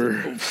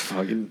neighbor.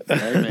 Fucking,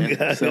 hey,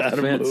 man.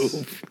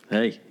 Self-defense.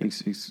 Hey,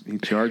 he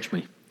charged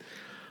me.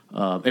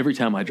 Every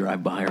time I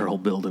drive by our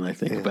old building, I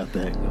think about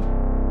that.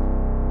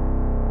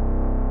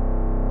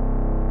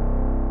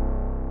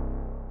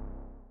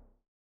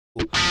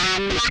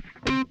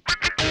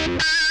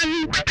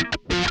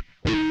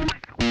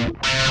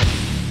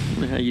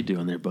 How you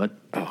doing there, bud?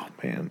 Oh,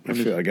 man. I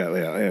feel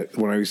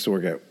when I used to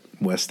work at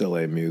West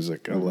LA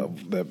Music, I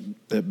love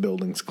that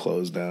building's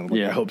closed down.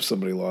 I hope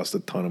somebody lost a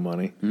ton of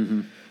money.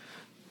 Mm-hmm.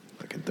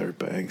 Fucking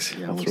dirtbags.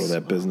 Yeah, I'll throw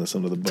that business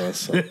under the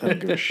bus. I don't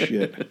give a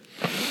shit.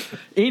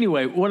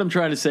 Anyway, what I'm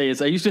trying to say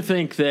is I used to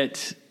think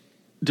that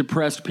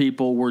depressed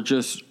people were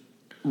just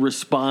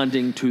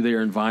responding to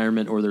their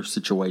environment or their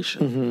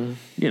situation.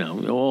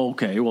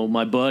 Mm-hmm.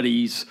 My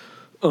buddy's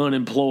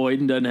unemployed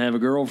and doesn't have a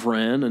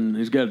girlfriend and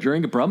he's got a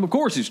drinking problem. Of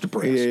course he's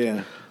depressed.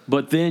 Yeah.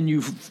 But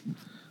then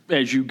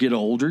as you get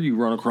older, you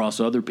run across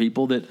other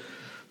people that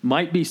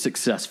might be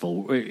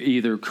successful,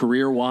 either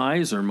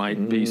career-wise or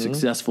might be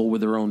successful with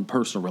their own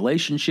personal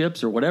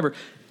relationships or whatever.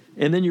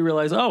 And then you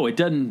realize, I'm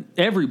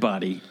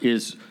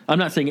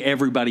not saying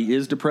everybody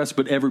is depressed,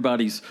 but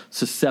everybody's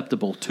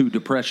susceptible to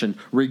depression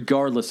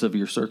regardless of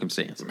your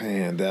circumstance.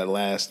 Man, that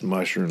last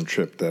mushroom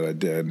trip that I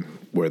did,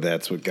 where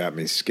that's what got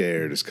me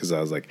scared, is because I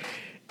was like,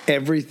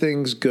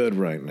 everything's good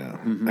right now.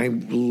 Mm-hmm. I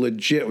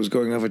legit was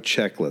going off a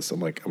checklist. I'm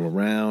like, I'm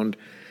around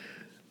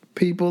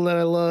people that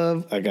I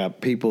love. I got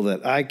people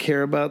that I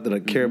care about,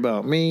 that care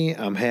about me.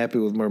 I'm happy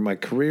with where my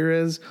career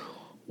is.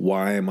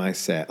 Why am I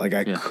sad?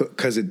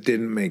 Because it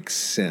didn't make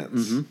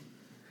sense. Mm-hmm. And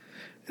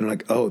I'm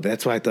like, oh,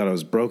 that's why I thought I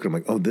was broken. I'm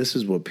like, oh, this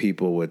is what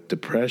people with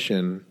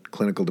depression,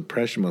 clinical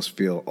depression, must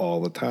feel all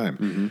the time.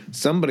 Mm-hmm.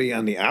 Somebody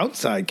on the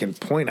outside can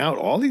point out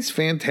all these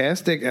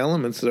fantastic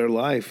elements of their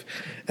life,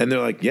 and they're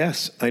like,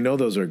 yes, I know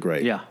those are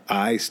great. Yeah.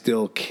 I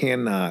still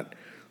cannot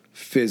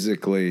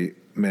physically,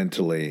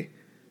 mentally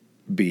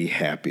be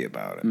happy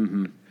about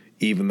it,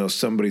 even though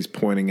somebody's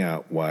pointing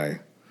out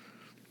why.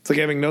 It's like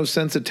having no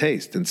sense of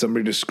taste and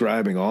somebody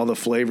describing all the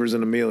flavors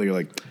in a meal. You're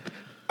like,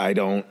 I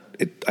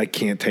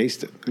can't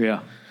taste it.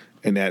 Yeah.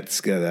 And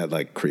that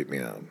like creeped me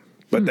out.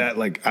 But that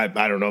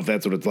I don't know if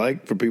that's what it's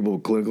like for people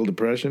with clinical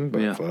depression,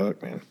 but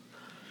fuck, man.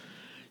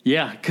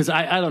 Yeah, because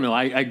I don't know.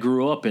 I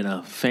grew up in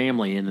a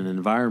family in an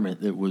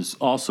environment that was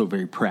also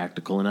very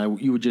practical, and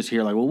you would just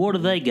hear like, well, what do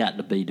they got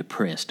to be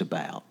depressed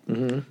about?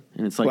 Mm-hmm.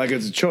 And it's like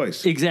it's a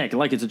choice. Exactly,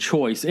 like it's a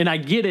choice. And I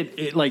get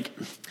it like,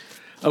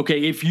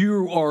 okay, if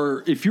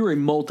you're a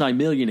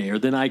multimillionaire,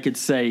 then I could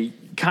say,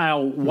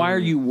 Kyle, why are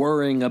you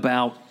worrying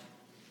about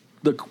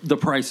the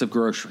price of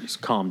groceries.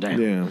 Calm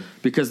down. Yeah.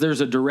 Because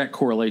there's a direct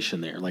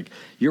correlation there. Like,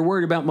 you're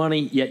worried about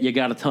money, yet you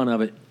got a ton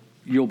of it,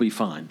 you'll be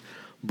fine.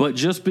 But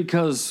just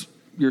because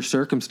your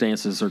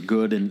circumstances are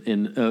good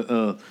in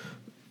a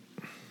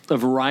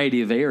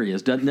variety of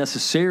areas doesn't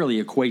necessarily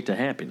equate to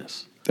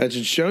happiness. That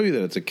should show you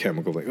that it's a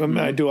chemical thing. I mean,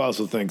 I do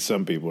also think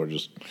some people are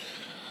just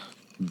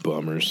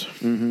bummers.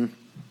 Mm-hmm.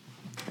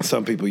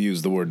 Some people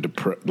use the word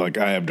like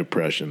I have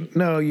depression.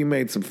 No, you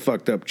made some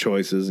fucked up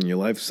choices and your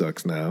life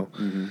sucks now,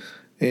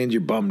 and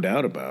you're bummed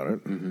out about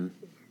it. Mm-hmm.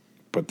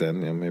 But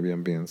then maybe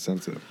I'm being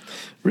sensitive.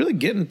 Really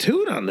getting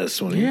to it on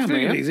this one. Yeah,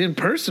 man. These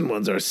in-person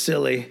ones are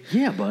silly.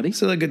 Yeah, buddy.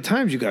 Silly good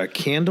times. You got a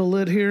candle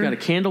lit here. Got a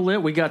candle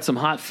lit. We got some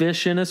hot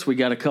fish in us. We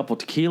got a couple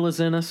tequilas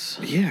in us.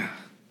 Yeah.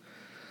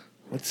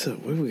 What are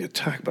we going to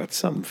talk about?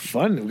 Something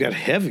fun. We got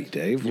heavy,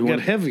 Dave. We got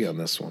heavy on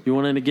this one. You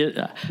wanted to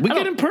get... we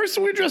get in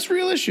person. We address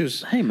real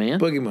issues. Hey, man.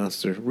 Boogie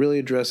Monster, really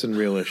addressing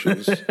real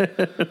issues.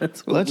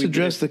 Let's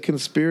address the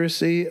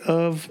conspiracy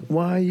of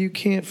why you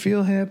can't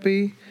feel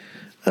happy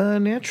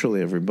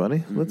naturally, everybody.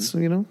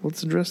 Mm-hmm.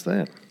 Let's address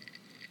that.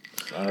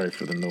 Sorry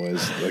for the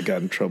noise. I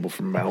got in trouble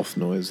for mouth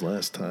noise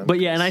last time. But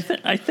yeah, and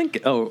I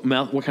think... Oh,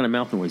 mouth. What kind of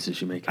mouth noise did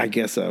you make? I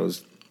guess I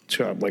was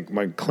like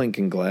my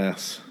clinking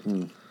glass.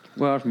 Well,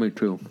 that's me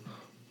too.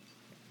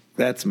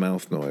 That's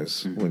mouth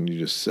noise when you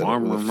just sit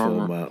with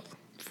a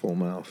full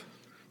mouth.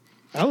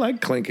 I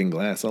like clinking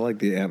glass. I like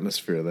the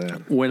atmosphere of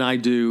that. When I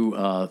do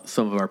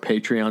some of our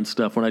Patreon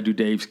stuff, when I do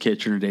Dave's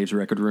Kitchen or Dave's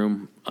Record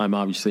Room, I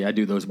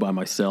do those by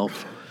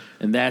myself.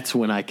 And that's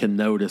when I can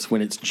notice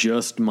when it's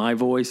just my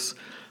voice.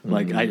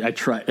 Like I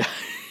try,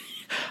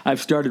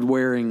 I've started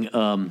wearing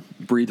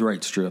breathe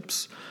right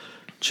strips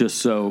just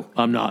so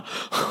I'm not.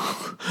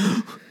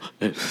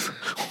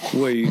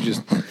 Where you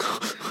just.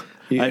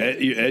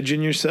 You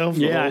edging yourself?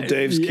 Yeah, old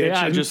Dave's Kitchen?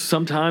 Yeah, just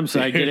sometimes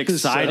I get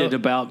excited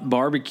about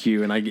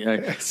barbecue, and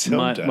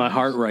my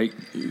heart rate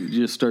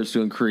just starts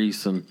to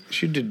increase. And you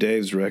should do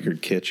Dave's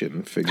Record Kitchen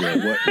and figure out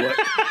what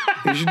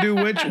you should do.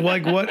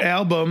 What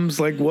albums,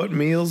 what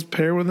meals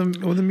pair with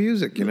the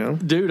music?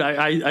 Dude,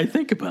 I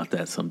think about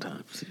that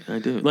sometimes. I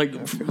do.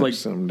 Like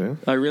some do.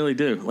 I really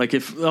do. Like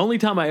if the only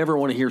time I ever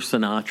want to hear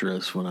Sinatra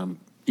is when I'm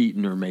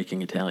eating or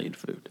making Italian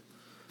food.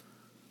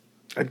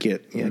 I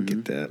get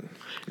that.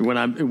 When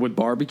I'm with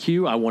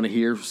barbecue, I want to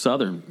hear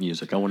Southern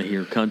music. I want to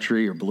hear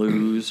country or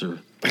blues or.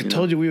 I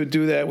told you we would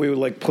do that. We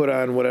would put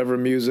on whatever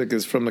music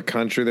is from the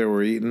country that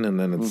we're eating, and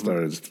then it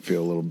started to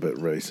feel a little bit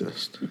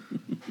racist.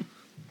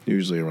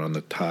 Usually around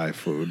the Thai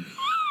food.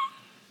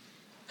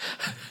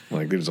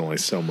 There's only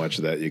so much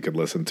of that you could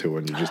listen to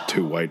when you're just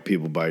two white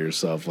people by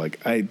yourself.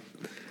 I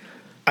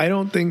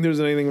don't think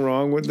there's anything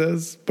wrong with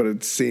this, but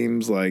it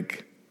seems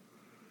like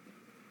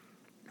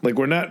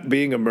we're not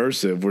being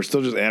immersive. We're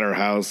still just at our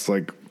house.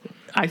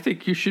 I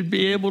think you should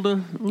be able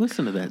to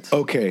listen to that.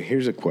 Okay,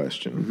 here's a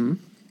question. Mm-hmm.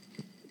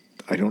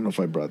 I don't know if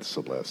I brought this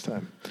up last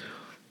time.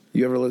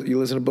 You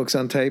listen to books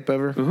on tape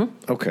ever?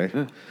 Mm-hmm. Okay.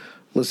 Yeah.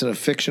 Listen to a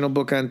fictional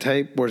book on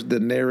tape where the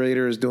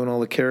narrator is doing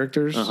all the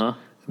characters. Uh-huh.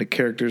 The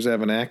characters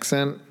have an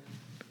accent.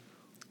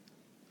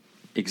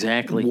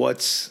 Exactly.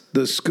 What's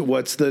the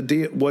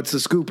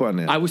scoop on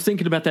that? I was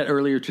thinking about that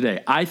earlier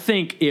today. I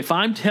think if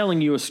I'm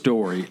telling you a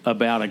story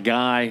about a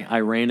guy I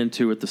ran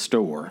into at the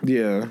store,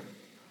 yeah,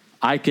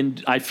 I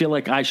feel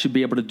like I should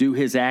be able to do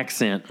his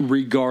accent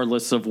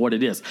regardless of what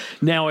it is.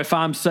 Now, if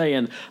I'm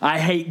saying I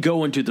hate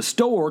going to the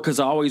store because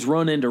I always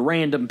run into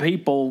random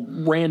people,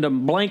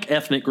 random blank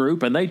ethnic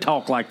group, and they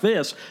talk like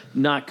this,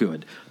 not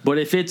good. But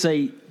if it's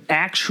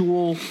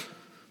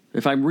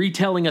if I'm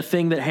retelling a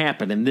thing that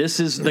happened, and this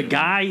is the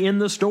guy in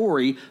the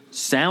story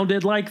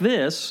sounded like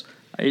this,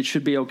 it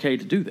should be okay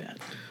to do that.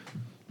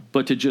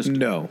 But to just...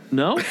 No.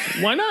 No?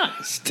 Why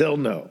not? Still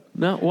no.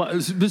 No?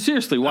 But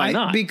seriously, why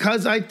not?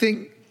 Because I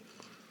think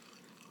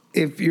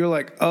if you're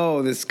like,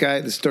 oh, this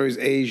guy, the story's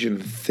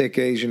Asian, thick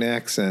Asian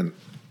accent,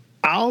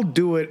 I'll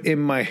do it in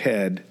my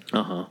head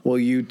while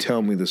you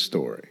tell me the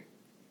story.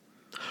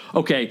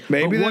 Okay.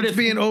 Maybe that's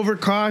being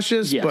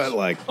overcautious, yes.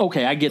 But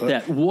okay, I get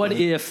that. What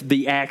if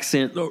the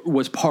accent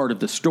was part of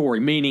the story?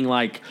 Meaning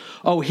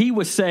he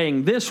was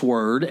saying this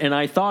word, and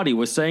I thought he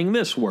was saying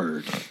this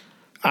word.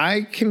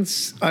 I can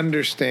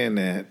understand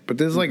that, but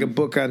this is like a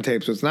book on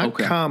tape, so it's not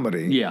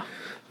comedy. Yeah.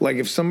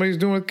 If somebody's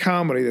doing a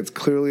comedy, that's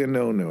clearly a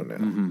no-no now.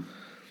 Mm-hmm.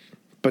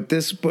 But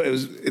this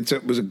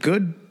it was a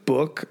good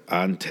book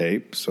on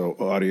tape, so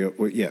audio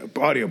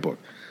book.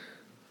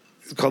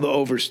 It's called The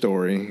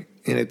Overstory,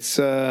 and it's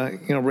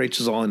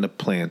Rachel's all into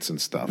plants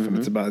and stuff, and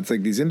it's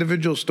like these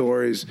individual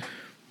stories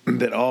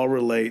that all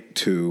relate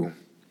to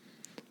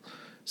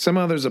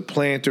somehow there's a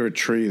plant or a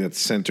tree that's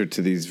centered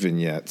to these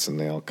vignettes, and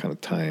they all kind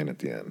of tie in at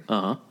the end.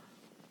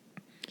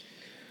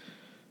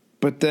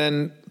 But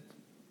then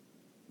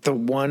the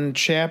one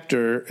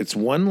chapter, it's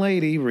one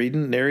lady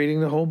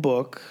narrating the whole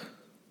book,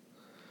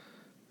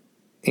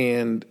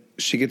 and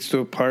she gets to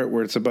a part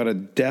where it's about a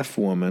deaf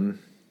woman.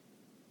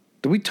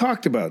 We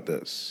talked about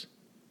this.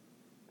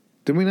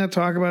 Did we not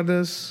talk about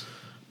this?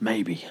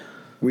 Maybe.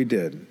 We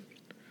did.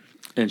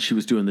 And she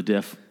was doing the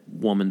deaf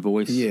woman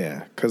voice.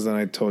 Yeah, because then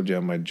I told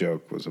you my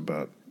joke was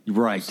about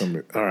Right.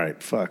 somebody. All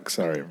right, fuck,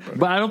 sorry, everybody.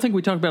 But I don't think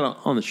we talked about it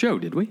on the show,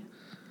 did we?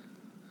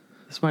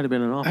 This might have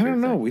been an off. I don't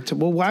know.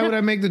 Well, why would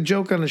I make the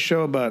joke on the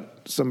show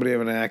about somebody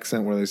having an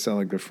accent where they sound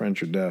like they're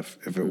French or deaf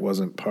if it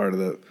wasn't part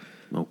of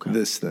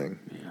this thing?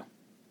 Yeah.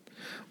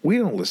 We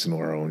don't listen to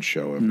our own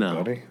show,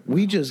 everybody. No.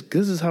 We just,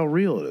 this is how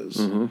real it is.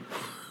 Mm-hmm.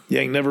 You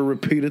ain't never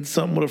repeated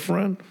something with a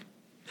friend?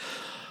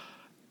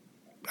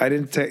 We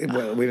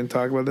didn't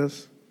talk about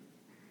this?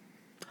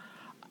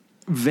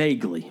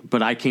 Vaguely,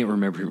 but I can't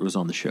remember if it was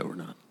on the show or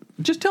not.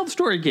 Just tell the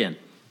story again.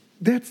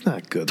 That's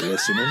not good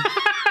listening.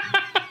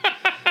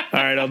 All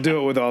right, I'll do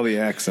it with all the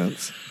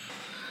accents.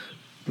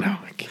 No,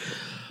 I can't.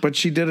 But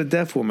she did a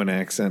deaf woman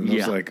accent, and I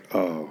was like,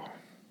 oh.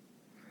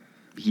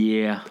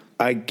 Yeah.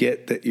 I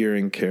get that you're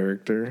in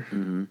character,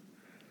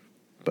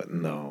 but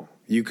no.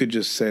 You could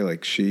just say,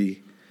 like, you're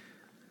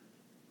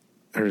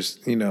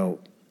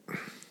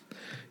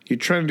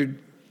trying to do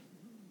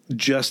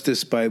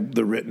justice by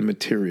the written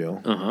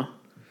material. Uh-huh.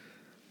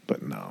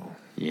 But no.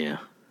 Yeah.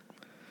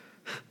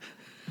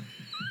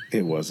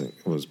 It wasn't.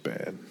 It was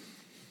bad.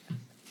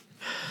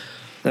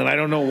 And I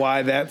don't know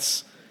why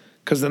that's...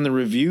 Because then the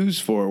reviews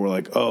for it were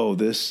like, oh,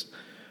 this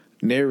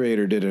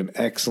narrator did an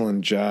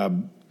excellent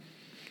job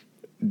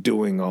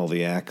doing all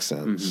the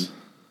accents. Mm-hmm.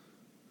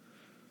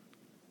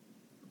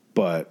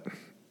 But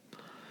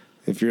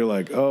if you're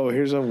like, oh,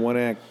 here's a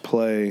one-act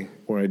play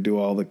where I do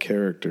all the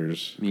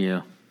characters.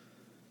 Yeah.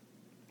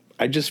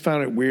 I just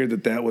found it weird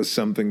that was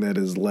something that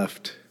is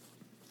left...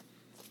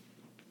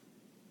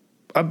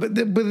 But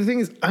the thing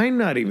is, I'm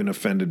not even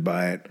offended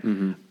by it.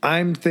 Mm-hmm.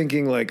 I'm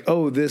thinking like,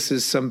 oh, this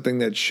is something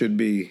that should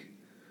be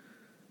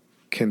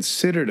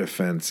considered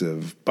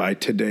offensive by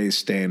today's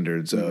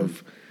standards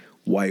of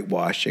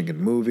whitewashing in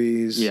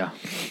movies. Yeah.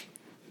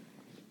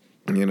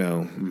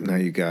 Now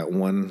you got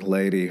one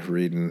lady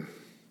reading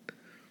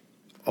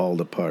all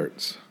the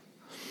parts.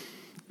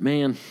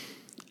 Man,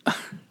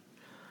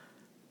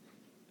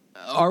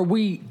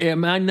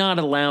 am I not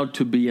allowed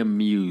to be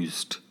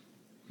amused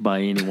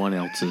by anyone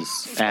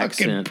else's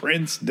accent? Fucking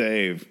Prince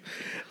Dave.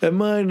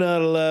 Am I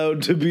not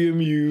allowed to be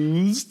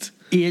amused?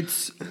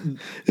 Is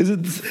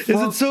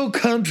it so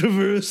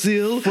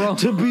controversial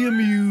to be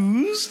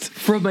amused?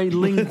 From a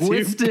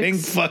linguistics your pink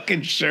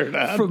fucking shirt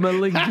on. From a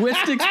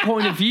linguistics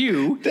point of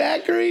view,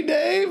 Daiquiri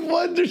Dave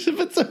wonders if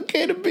it's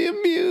okay to be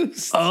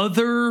amused.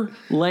 Other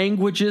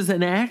languages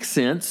and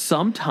accents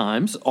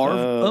sometimes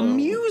are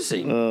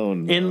amusing. Oh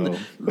no! And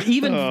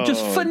even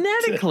just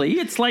phonetically,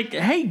 it's like,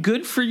 hey,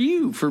 good for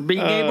you for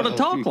being able to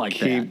talk like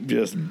that. Keep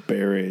just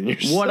burying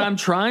yourself. What I'm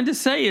trying to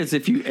say is,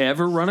 if you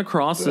ever run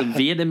across a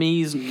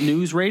Vietnamese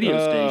news radio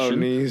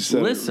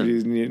station, listen.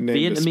 He's named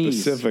Vietnamese. a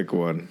specific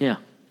one. Yeah.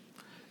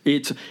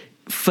 It's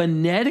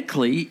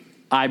phonetically,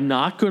 I'm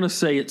not going to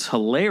say it's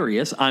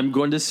hilarious. I'm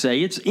going to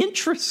say it's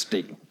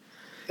interesting.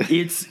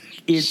 It's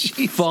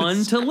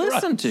fun to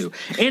listen to.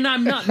 And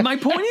I'm not, my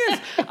point is,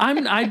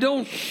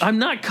 I'm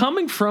not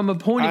coming from a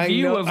point of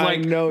view of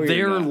like,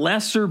 they're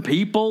lesser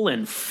people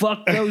and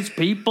fuck those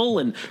people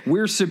and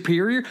we're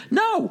superior.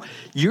 No,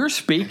 you're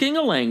speaking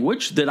a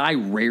language that I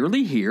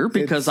rarely hear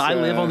because I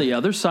live on the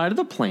other side of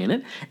the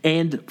planet,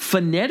 and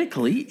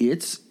phonetically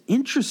it's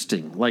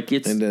interesting. Like,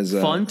 it's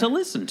fun to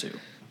listen to.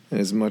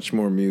 It's much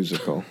more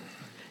musical.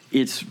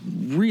 It's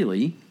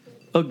really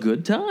a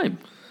good time.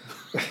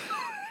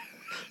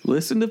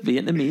 Listen to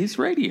Vietnamese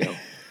radio.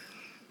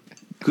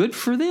 Good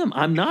for them.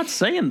 I'm not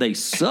saying they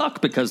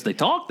suck because they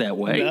talk that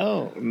way.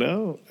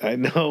 No, I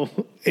know.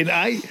 And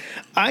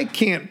I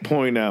can't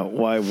point out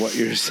why what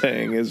you're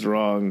saying is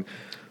wrong,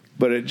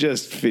 but it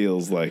just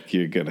feels like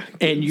you're gonna.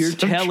 And you're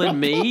telling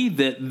me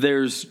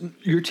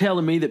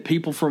that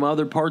people from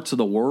other parts of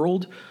the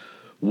world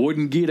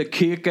wouldn't get a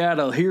kick out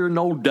of hearing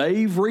old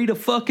Dave read a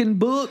fucking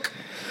book?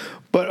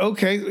 But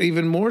okay,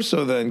 even more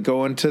so then,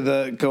 going to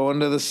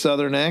the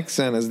Southern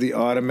accent as the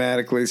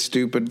automatically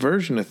stupid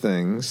version of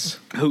things.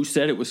 Who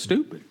said it was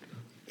stupid?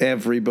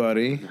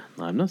 Everybody.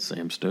 I'm not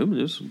saying I'm stupid.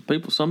 There's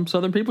some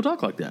Southern people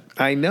talk like that.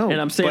 I know. And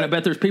I'm saying I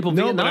bet there's people in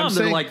Vietnam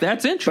that are like,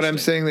 that's interesting. But I'm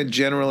saying the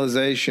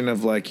generalization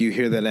of like, you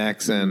hear that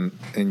accent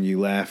and you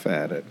laugh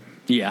at it.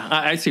 Yeah,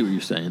 I see what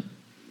you're saying.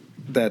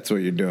 That's what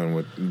you're doing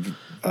with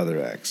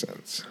other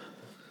accents.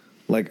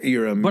 Like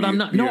but I'm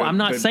not. No, I'm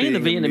not saying the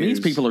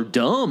Vietnamese people are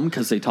dumb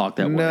because they talk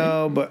that way.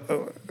 No, but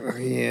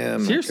yeah.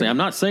 Seriously, I'm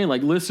not saying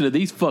like listen to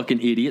these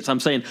fucking idiots. I'm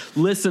saying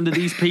listen to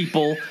these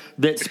people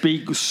that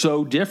speak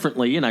so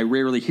differently, and I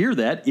rarely hear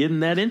that.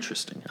 Isn't that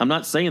interesting? I'm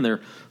not saying they're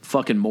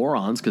fucking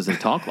morons because they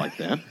talk like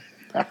that.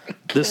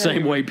 The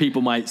same way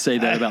people might say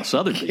that about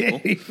Southern people.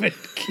 Can't even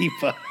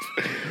keep up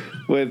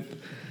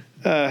with.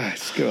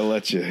 Just gonna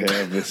let you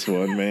have this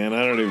one, man.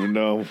 I don't even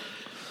know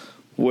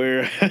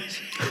where.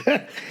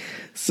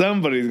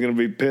 Somebody's going to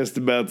be pissed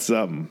about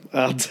something.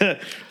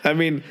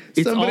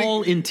 It's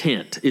all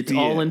intent. It's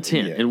all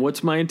intent. Yeah. And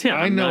what's my intent?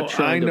 I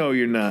know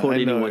you're not put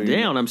anyone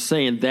down. I'm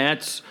saying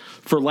that's,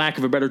 for lack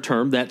of a better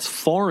term, that's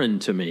foreign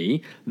to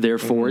me.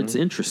 Therefore, it's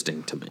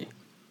interesting to me.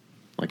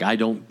 Like I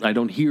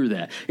don't hear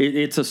that.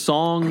 It's a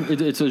song.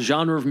 It's a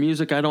genre of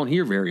music I don't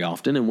hear very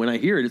often. And when I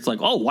hear it, it's like,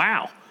 oh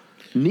wow,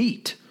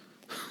 neat.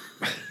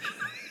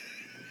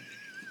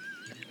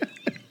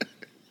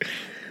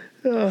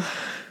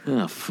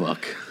 Oh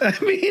fuck. I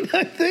mean,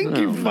 I think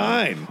you're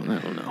fine. I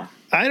don't know.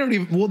 I don't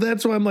even. Well,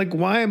 that's why I'm like,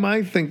 why am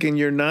I thinking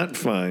you're not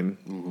fine?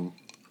 Mm-hmm.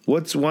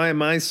 Why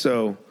am I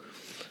so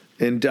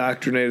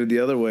indoctrinated the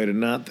other way to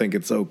not think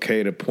it's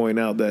okay to point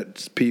out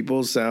that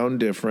people sound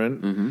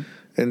different,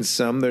 and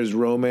there's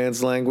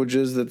romance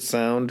languages that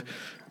sound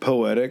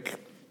poetic.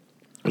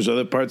 There's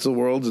other parts of the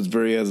world has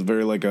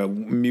very like a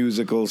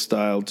musical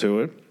style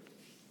to it.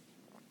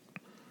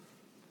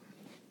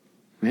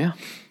 Yeah.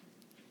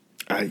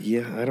 I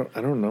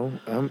don't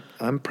know.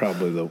 I'm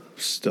probably the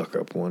stuck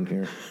up one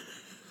here.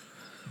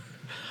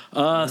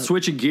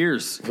 Switching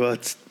gears.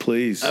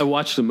 Please. I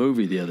watched a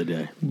movie the other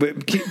day.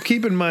 But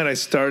keep in mind, I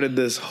started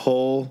this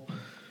whole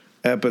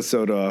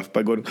episode off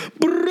by going,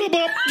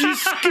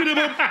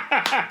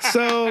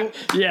 so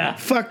yeah,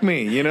 fuck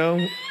me, you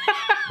know?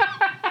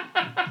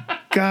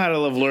 God, I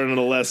love learning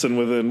a lesson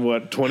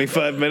within,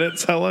 25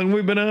 minutes? How long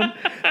we've been on?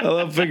 I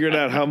love figuring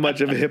out how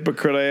much of a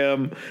hypocrite I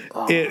am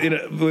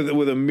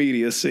with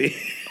immediacy.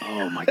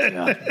 Oh, my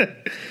God.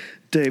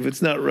 Dave,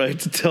 it's not right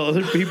to tell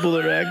other people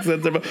their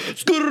accents are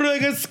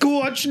Reggae,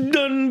 Squatch,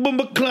 done,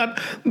 bumbaclat,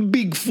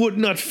 Bigfoot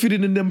not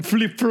fitting in them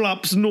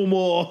flip-flops no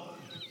more.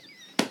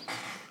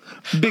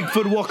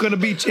 Bigfoot walk on the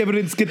beach,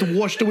 evidence get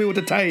washed away with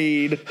the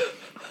tide.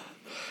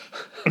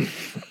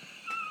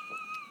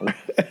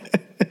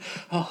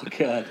 Oh,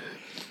 God.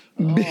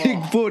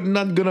 Bigfoot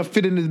not gonna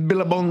fit in his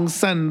Billabong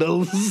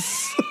sandals.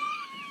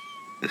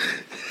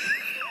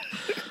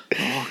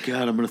 Oh,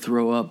 God, I'm going to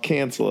throw up.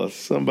 Cancel us.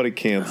 Somebody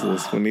cancel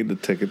us. We need the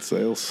ticket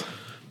sales.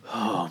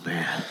 Oh,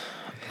 man.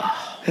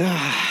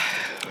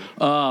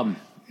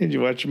 Did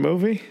you watch a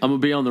movie? I'm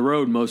going to be on the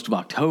road most of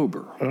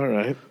October. All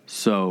right.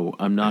 So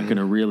I'm not going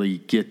to really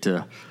get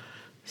to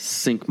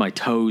sink my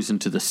toes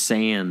into the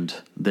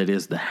sand that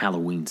is the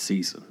Halloween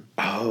season.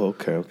 Oh,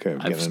 okay.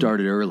 I've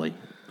started early.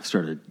 I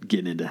started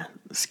getting into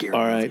scary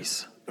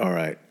movies. All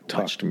right.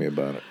 Talk to me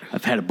about it.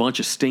 I've had a bunch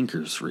of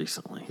stinkers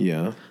recently.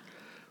 Yeah.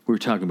 We were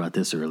talking about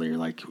this earlier.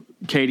 Like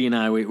Katie and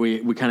I, we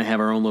kind of have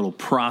our own little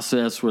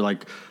process. We're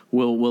like,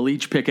 we'll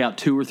each pick out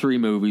 2 or 3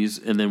 movies,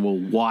 and then we'll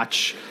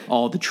watch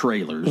all the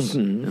trailers,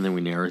 and then we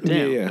narrow it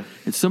down. Yeah.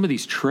 And some of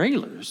these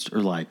trailers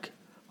are like,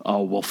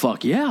 oh well,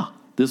 fuck yeah,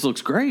 this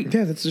looks great.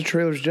 Yeah, that's the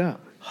trailer's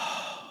job.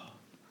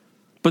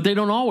 But they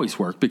don't always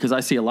work because I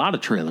see a lot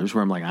of trailers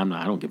where I'm like, I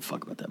don't give a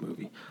fuck about that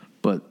movie.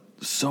 But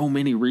so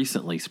many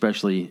recently,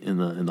 especially in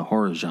the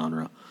horror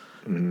genre.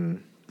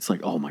 It's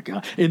like, oh my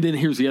God. And then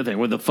here's the other thing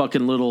with the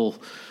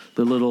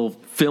little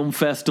film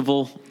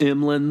festival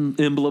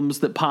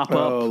emblems that pop up.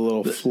 Oh, a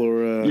little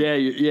flora.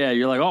 Yeah.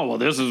 You're like, oh,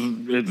 well, it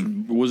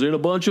was in a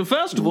bunch of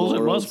festivals.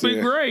 Laurels, it must be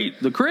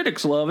great. The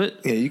critics love it.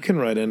 Yeah, you can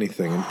write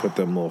anything and put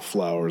them little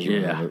flowers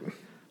around it.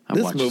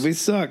 This movie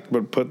sucked,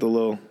 but put the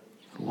little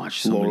I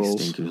watched so many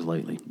stinkers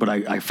lately. But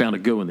I found a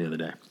good one the other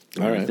day.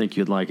 All right. I think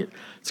you'd like it.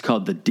 It's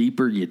called The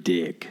Deeper You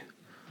Dig.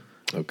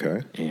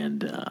 Okay.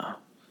 And,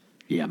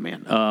 yeah,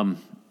 man.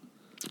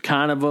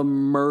 Kind of a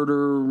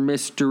murder,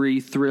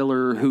 mystery,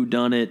 thriller,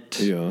 whodunit.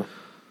 Yeah.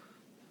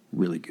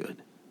 Really good.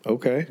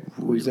 Okay.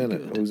 Who's Really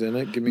in it? good. Who's in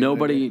it? Give me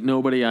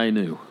Nobody I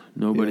knew.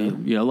 Nobody.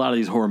 Yeah. A lot of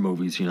these horror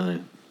movies, they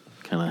kind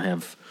of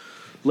have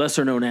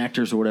lesser known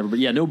actors or whatever. But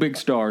yeah, no big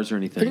stars or I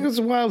anything. think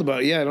what's wild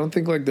about it, I don't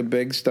think like the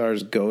big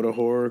stars go to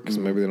horror because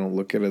maybe they don't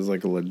look at it as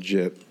like a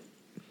legit.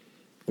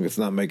 Like it's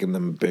not making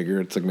them bigger.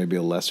 It's like maybe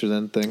a lesser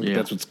than thing. Yeah.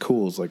 That's what's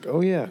cool. It's like,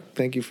 oh yeah,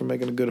 thank you for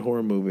making a good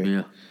horror movie.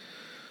 Yeah.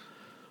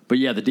 But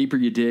yeah, The Deeper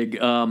You Dig.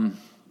 A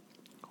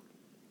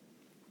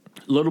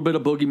little bit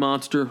of Boogie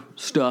Monster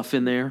stuff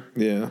in there.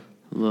 Yeah.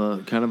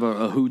 Kind of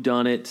a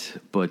whodunit.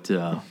 But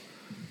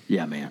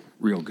yeah, man,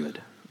 real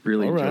good.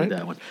 Really enjoyed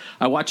that one.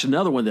 I watched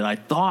another one that I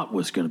thought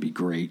was going to be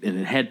great, and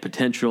it had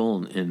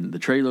potential, and the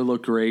trailer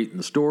looked great, and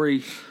the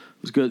story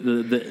was good.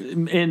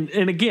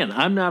 And again,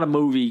 I'm not a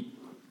movie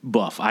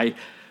buff. I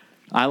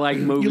like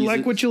movies. You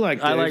like what you like,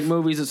 Dave. I like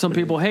movies that some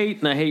people hate,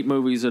 and I hate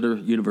movies that are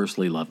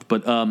universally loved.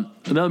 But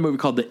another movie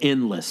called The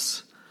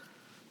Endless.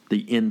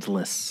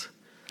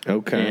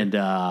 Okay. And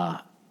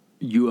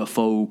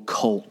UFO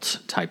cult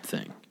type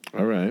thing.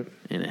 All right.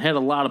 And it had a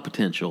lot of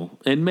potential.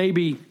 And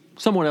maybe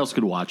someone else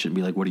could watch it and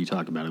be like, what are you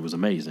talking about? It was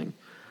amazing.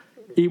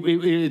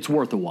 It's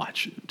worth a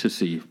watch to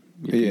see.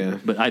 Yeah.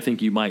 But I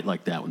think you might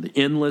like that one. The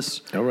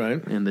Endless. All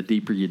right. And The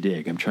Deeper You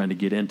Dig. I'm trying to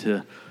get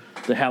into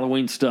the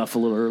Halloween stuff a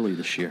little early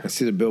this year. I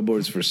see the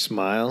billboards for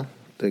Smile.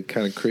 They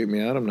kind of creep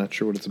me out. I'm not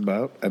sure what it's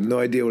about. I have no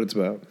idea what it's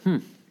about.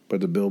 But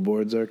the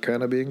billboards are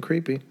kind of being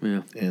creepy.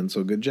 Yeah. And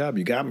so good job.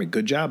 You got me.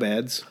 Good job,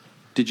 ads.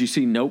 Did you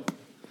see Nope?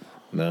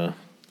 No.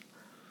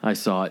 I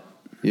saw it.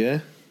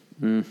 Yeah?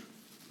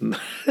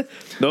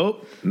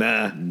 Nope.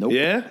 Nah. Nope.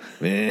 Yeah?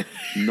 Eh.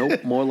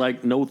 Nope. More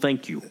like no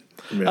thank you.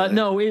 Really?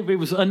 No, it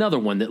was another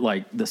one that,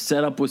 like, the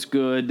setup was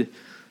good.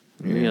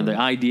 The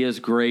idea is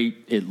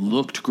great. It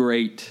looked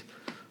great.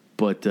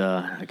 But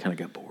I kind of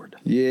got bored.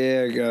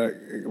 Yeah, I got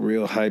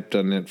real hyped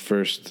on that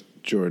first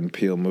Jordan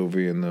Peele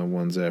movie, and the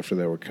ones after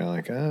that were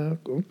kind of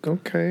like,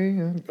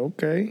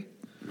 okay.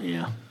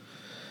 Yeah.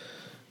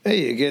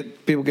 Hey,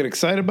 people get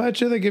excited about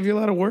you. They give you a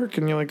lot of work,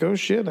 and you're like, oh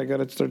shit, I got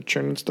to start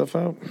churning stuff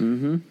out.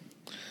 Mm-hmm.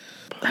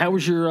 How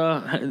was your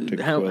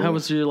how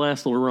was your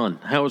last little run?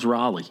 How was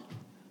Raleigh?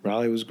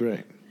 Raleigh was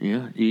great.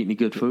 Yeah, you eat any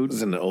good food? It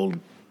was in the old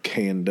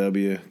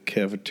K&W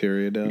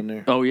cafeteria down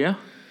there. Oh yeah.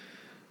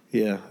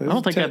 Yeah, I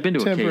don't think I've been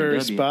to a temporary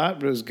K&W spot,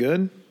 but it was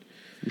good.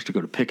 Used to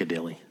go to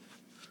Piccadilly.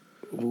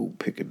 Ooh,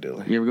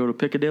 Piccadilly. You ever go to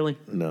Piccadilly?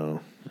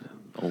 No.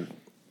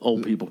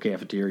 Old people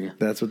cafeteria.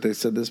 That's what they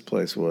said this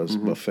place was,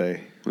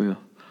 buffet. Yeah.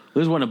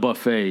 This wasn't a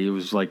buffet. It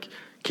was like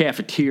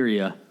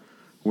cafeteria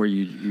where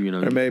you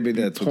know, or maybe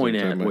that's you point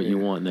what at what you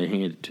want and they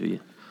hand it to you.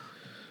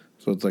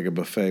 So it's like a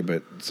buffet,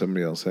 but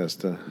somebody else has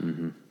to.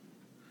 Mm-hmm.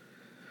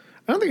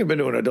 I don't think I've been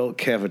to an adult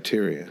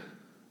cafeteria.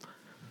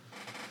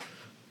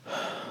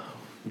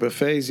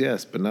 Buffets,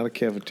 yes, but not a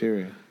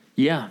cafeteria.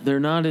 Yeah, they're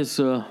not as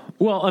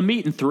well. A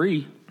meat and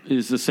three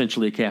is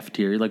essentially a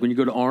cafeteria. Like when you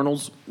go to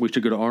Arnold's, we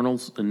should go to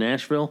Arnold's in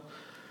Nashville.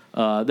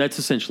 That's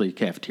essentially a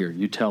cafeteria.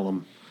 You tell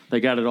them they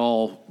got it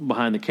all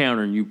behind the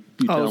counter, and you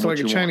tell them it's what like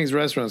you a want. Chinese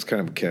restaurant's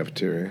kind of a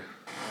cafeteria.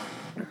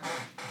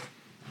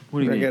 What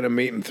do you mean? You get a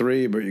meat and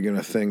three, but you're getting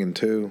a thing and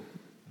two.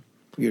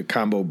 You get a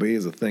combo B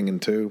as a thing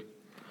and two.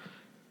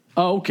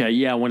 Oh, okay,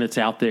 yeah, when it's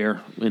out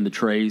there in the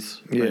trays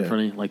right in Yeah.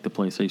 front of you, like the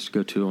place I used to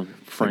go to on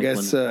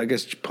Franklin. I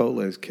guess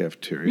Chipotle's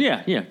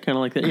cafeteria. Yeah, kind of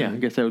like that. Yeah, I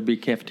guess that would be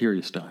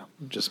cafeteria style.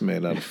 Just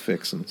made out of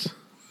fixins.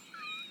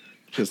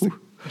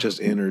 just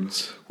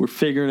innards. We're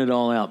figuring it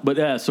all out.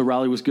 But so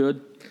Raleigh was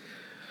good?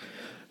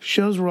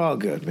 Shows were all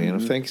good, man.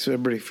 Thanks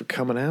everybody for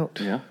coming out.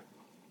 Yeah.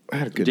 I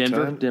had a good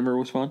time. Denver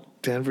was fun?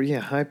 Denver, yeah.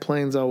 High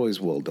Plains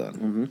always well done.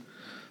 Mm-hmm.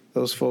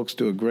 Those folks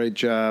do a great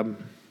job.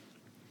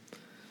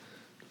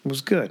 It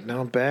was good.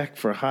 Now I'm back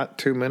for a hot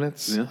 2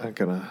 minutes. Yeah. I'm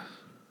going to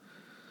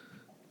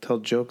tell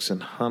jokes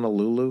in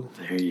Honolulu.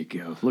 There you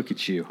go. Look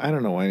at you. I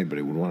don't know why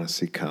anybody would want to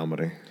see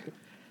comedy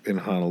in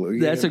Honolulu.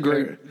 That's a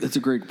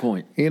great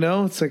point. You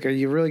know, it's like, are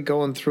you really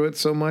going through it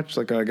so much?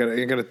 Like, I got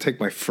to take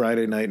my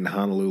Friday night in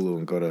Honolulu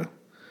and go to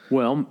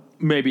Well,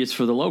 maybe it's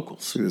for the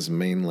locals. see this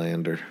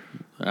mainlander.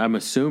 I'm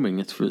assuming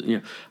it's for,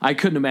 I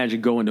couldn't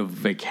imagine going to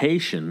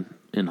vacation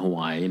in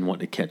Hawaii and wanting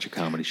to catch a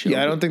comedy show.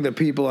 Yeah, I don't think the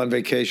people on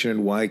vacation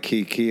in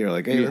Waikiki are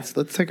like, hey, let's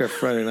take our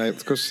Friday night.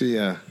 Let's go see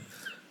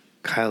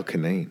Kyle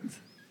Kinane.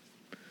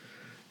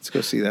 Let's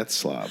go see that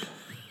slob.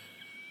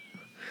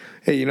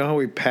 Hey, you know how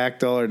we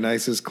packed all our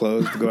nicest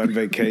clothes to go on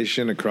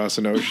vacation across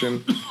an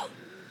ocean?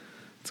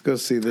 Let's go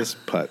see this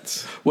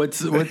putz. What's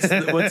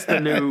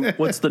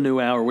the new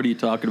hour? What are you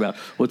talking about?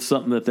 What's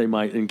something that they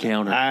might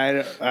encounter?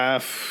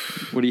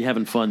 What are you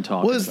having fun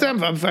talking Well, this about?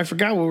 time I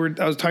forgot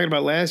what I was talking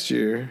about last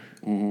year.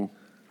 Mm-hmm.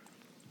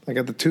 I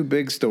got the two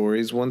big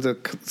stories. One's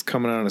that's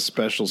coming out on a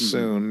special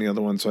soon. The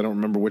other one, so I don't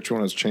remember which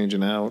one I was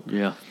changing out.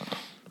 Yeah.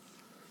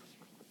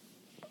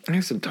 I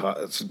have some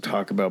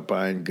talk about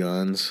buying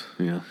guns.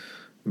 Yeah.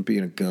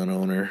 Being a gun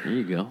owner. There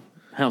you go.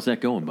 How's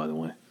that going, by the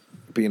way?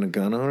 Being a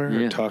gun owner?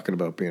 Yeah. Or talking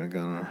about being a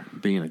gun owner?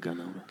 Being a gun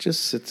owner.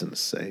 Just sits in the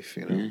safe,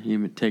 you know. Yeah, you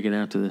been taking it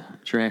out to the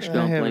trash I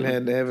dump haven't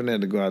lately?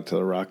 had to go out to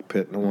the rock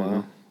pit in a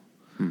while.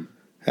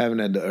 Haven't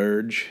had the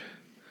urge.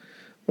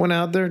 Went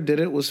out there, did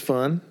it, was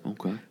fun.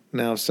 Okay.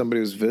 Now, if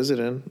somebody was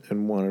visiting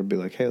and wanted to be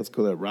like, hey, let's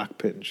go to that rock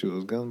pit and shoot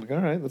those guns, I'm like, all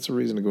right, that's a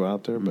reason to go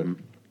out there. But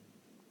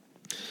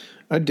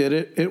I did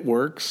it. It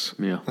works.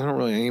 Yeah. I don't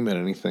really aim at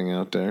anything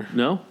out there.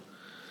 No?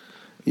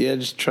 Yeah,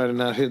 just try to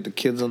not hit the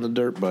kids on the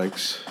dirt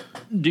bikes.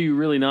 Do you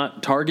really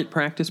not target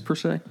practice, per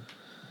se?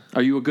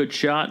 Are you a good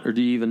shot, or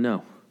do you even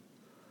know?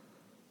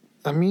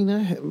 I mean,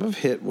 I've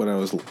hit what I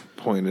was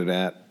pointed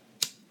at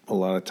a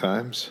lot of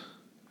times.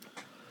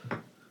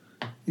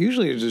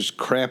 Usually there's just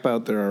crap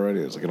out there already.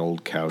 It's like an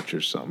old couch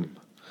or something.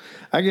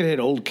 I could hit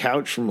old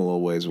couch from a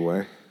little ways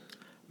away.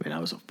 Man, I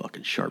was a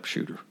fucking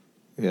sharpshooter.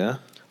 Yeah?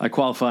 I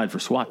qualified for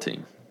SWAT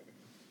team.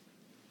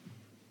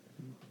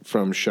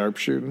 From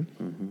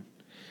sharpshooting?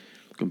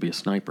 Gonna be a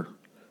sniper.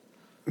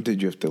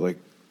 Did you have to, like,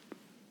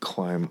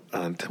 climb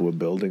onto a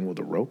building with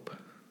a rope?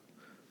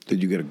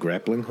 Did you get a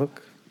grappling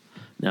hook?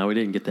 No, we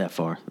didn't get that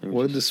far.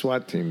 What did the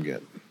SWAT team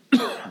get?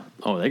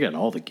 Oh, they got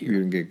all the You gear.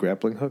 didn't get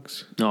grappling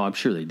hooks? No, I'm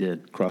sure they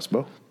did.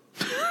 Crossbow?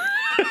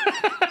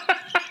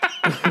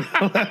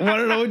 I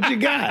want to know what you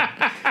got.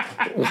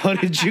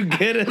 What did you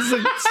get as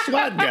a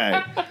SWAT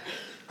guy?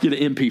 Get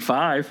an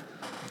MP5.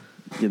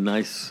 Get a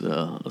nice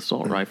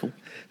assault rifle.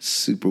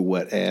 Super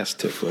wet ass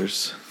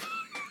ticklers.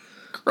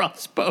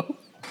 Crossbow.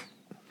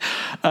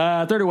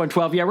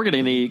 3112. Yeah, we're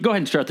going to go ahead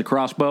and start the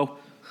crossbow.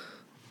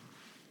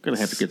 Going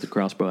to have to get the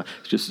crossbow.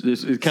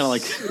 It's kind of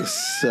like...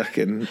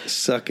 Sucking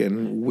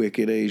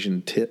wicked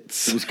Asian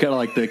tits. It was kind of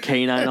like the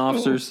canine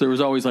officers. There was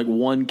always like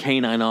one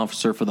canine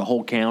officer for the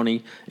whole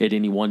county at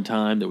any one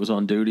time that was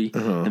on duty,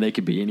 and they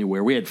could be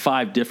anywhere. We had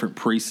 5 different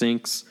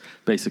precincts,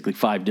 basically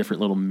 5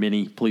 different little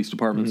mini police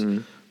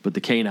departments, but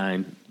the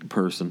canine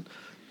person,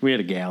 we had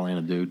a gal and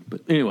a dude.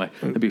 But anyway,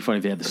 it'd be funny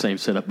if they had the same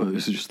setup, but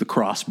this is just the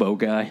crossbow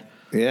guy.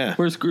 Yeah.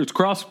 Where's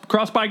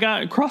crossbow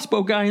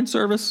guy in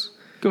service?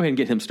 Go ahead and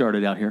get him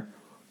started out here.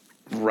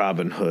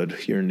 Robin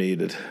Hood, you're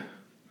needed.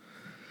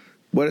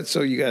 What?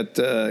 So you got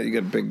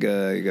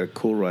a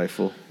cool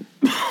rifle.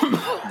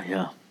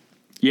 Yeah.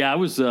 I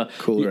was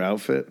Cooler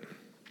outfit.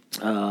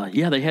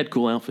 Yeah, they had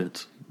cool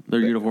outfits.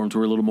 Their uniforms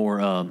were a little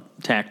more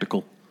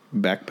tactical.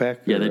 Backpack.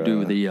 Yeah, they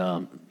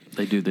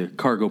do the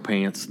cargo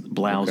pants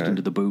bloused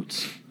into the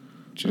boots.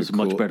 It's a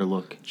much better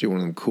look. Do you one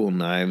of them cool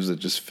knives that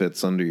just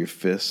fits under your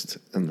fist,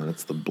 and then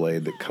it's the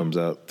blade that comes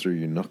out through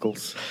your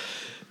knuckles?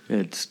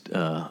 It's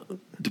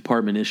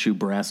department issue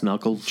brass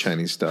knuckles.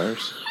 Chinese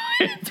stars.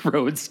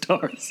 Throwing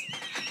stars.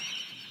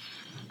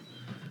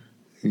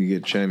 You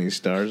get Chinese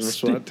stars in the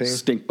SWAT team?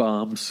 Stink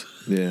bombs.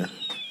 Yeah.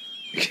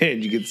 Okay,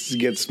 did you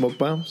get smoke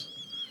bombs?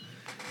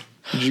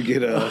 Did you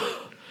get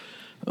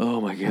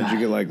Oh my god! Did you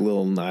get like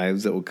little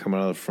knives that would come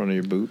out of the front of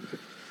your boot?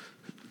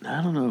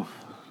 I don't know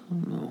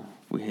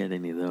if we had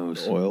any of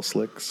those. Oil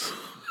slicks.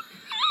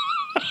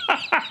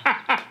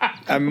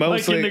 I'm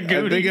mostly. Like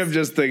I think I'm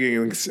just thinking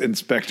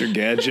Inspector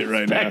Gadget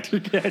right now.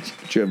 Inspector Gadget.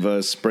 Do you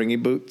have springy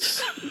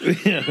boots?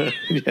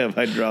 You have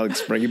hydraulic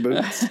springy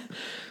boots.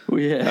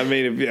 Yeah. I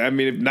mean,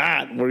 if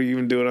not, what are you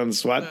even doing on the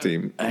SWAT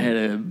team? I had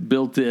a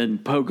built-in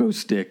pogo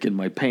stick in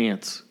my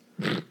pants.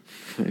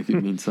 It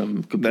could mean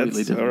something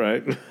completely different. All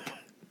right.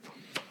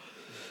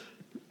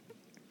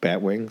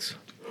 Bat wings.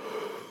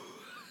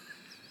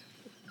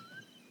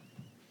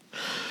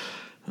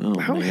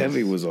 How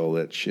heavy was all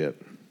that shit?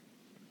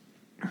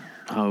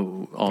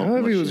 How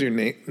heavy was your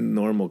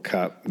normal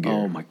cop gear?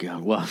 Oh my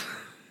god! Well,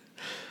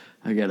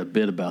 I got a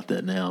bit about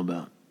that now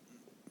about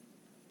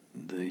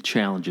the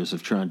challenges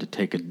of trying to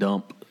take a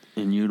dump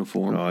in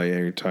uniform. Oh yeah,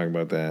 you're talking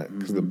about that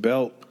because the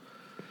belt.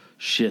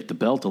 Shit, the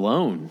belt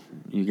alone.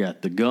 You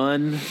got the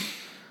gun.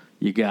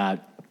 You got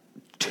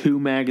 2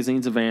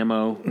 magazines of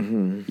ammo.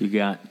 Mm-hmm. You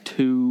got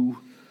 2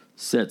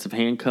 sets of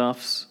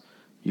handcuffs.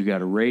 You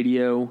got a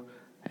radio,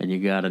 and you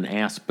got an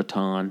asp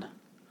baton.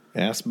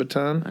 Asp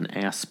baton? An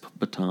asp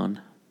baton.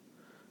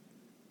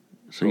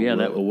 So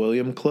a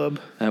William Club.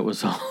 That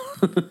was all.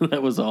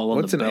 That was all on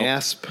What's the belt. What's an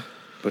asp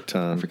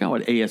baton? I forgot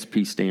what ASP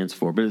stands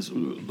for, but it's a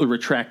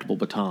retractable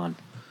baton.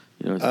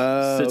 You know,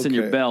 it sits in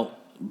your belt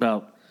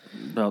about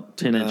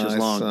 10 inches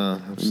long,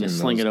 and you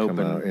sling it open.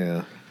 Out,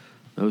 yeah,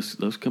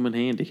 those come in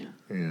handy.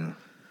 Yeah,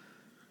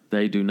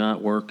 they do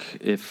not work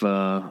if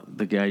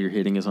the guy you're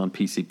hitting is on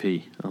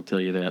PCP. I'll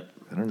tell you that.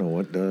 I don't know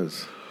what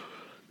does.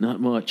 Not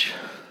much.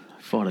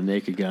 I fought a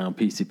naked guy on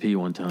PCP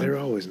one time. They're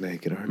always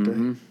naked, aren't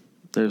they?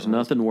 There's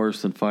nothing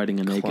worse than fighting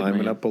a naked man.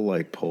 Climbing up a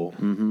light pole.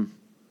 Mm-hmm.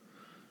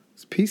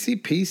 Is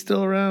PCP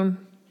still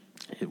around?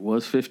 It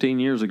was 15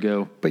 years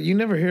ago. But you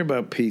never hear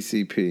about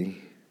PCP.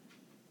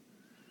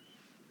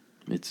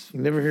 You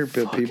never hear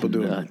about people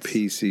doing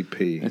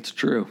PCP. That's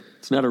true.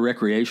 It's not a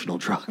recreational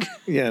drug.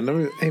 Yeah.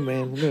 Hey,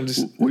 man, we're gonna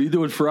what are you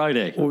doing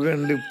Friday? We're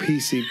going to do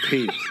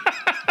PCP.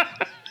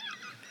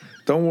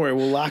 Don't worry,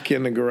 we'll lock you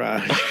in the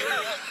garage.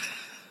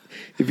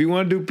 If you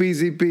want to do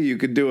PCP, you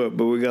could do it,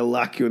 but we got to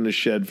lock you in the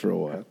shed for a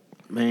while.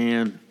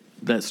 Man,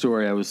 that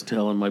story I was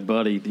telling my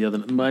buddy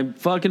my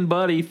fucking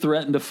buddy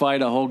threatened to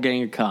fight a whole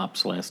gang of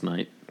cops last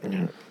night.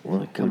 Yeah.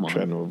 Well, we're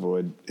trying to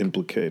avoid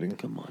implicating.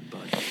 Come on,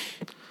 buddy.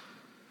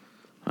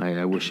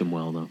 I wish him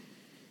well, though.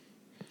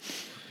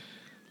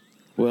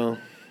 Well,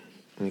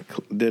 he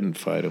didn't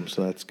fight him,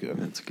 so that's good.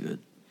 That's good.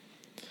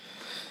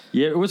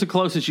 Yeah, it was the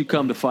closest you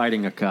come to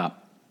fighting a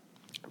cop.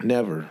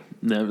 Never,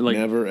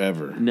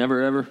 ever.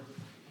 Never, ever?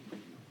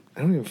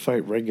 I don't even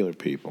fight regular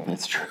people.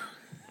 That's true.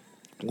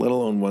 Let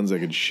alone ones that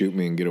could shoot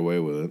me and get away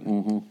with it.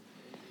 Mm-hmm.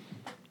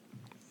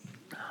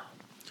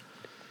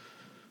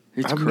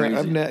 It's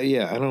crazy.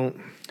 I don't...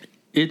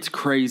 It's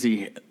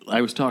crazy.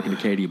 I was talking to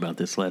Katie about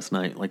this last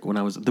night. Like,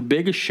 the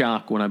biggest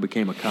shock when I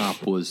became a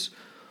cop was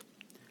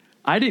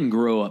I didn't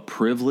grow up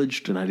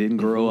privileged and I didn't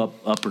grow up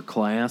upper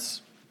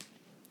class,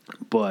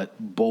 but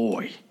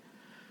boy,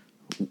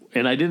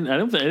 and I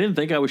didn't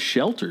think I was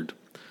sheltered.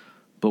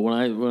 But when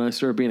I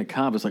started being a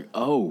cop, it's like,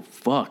 oh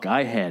fuck,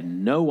 I had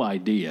no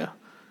idea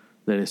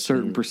that a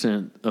certain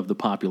percent of the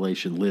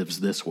population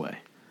lives this way.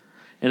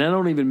 And I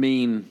don't even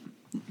mean,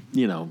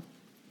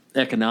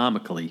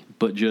 economically,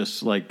 but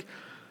just like,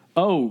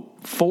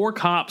 4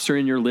 cops are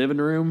in your living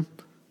room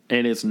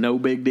and it's no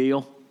big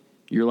deal.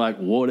 You're like,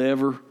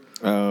 whatever.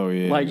 Oh,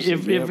 yeah. Like,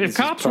 if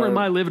cops were in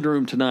my living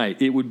room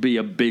tonight, it would be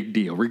a big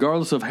deal,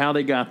 regardless of how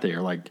they got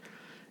there. Like,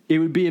 it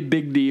would be a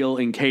big deal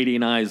in Katie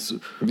and I's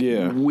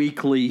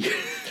weekly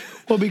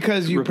well,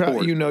 because you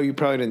probably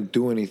didn't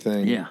do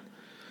anything. Yeah.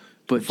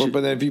 But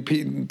then if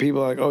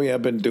people are like, oh, yeah,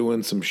 I've been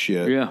doing some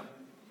shit. Yeah.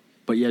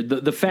 But yeah,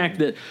 the fact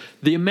that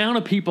the amount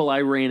of people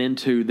I ran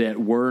into that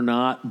were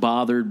not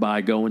bothered by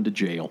going to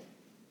jail,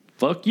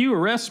 fuck you,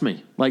 arrest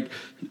me. Like,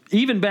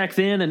 even back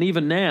then and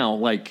even now,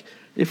 like,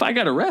 if I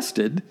got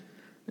arrested,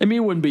 I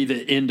mean, it wouldn't be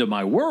the end of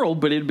my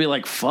world, but it'd be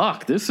like,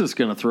 fuck, this is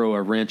going to throw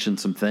a wrench in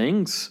some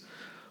things.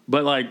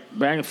 But like,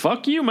 bang,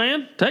 fuck you,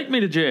 man. Take me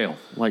to jail.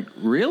 Like,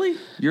 really?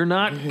 You're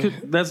not?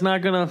 That's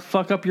not gonna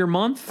fuck up your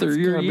month or It's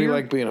your gonna year? be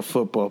like being a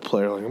football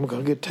player. Like, I'm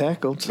gonna get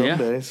tackled some Yeah.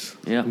 days.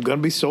 Yeah. I'm gonna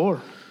be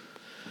sore.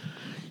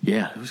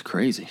 Yeah, it was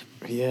crazy.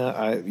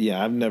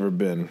 I've never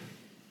been.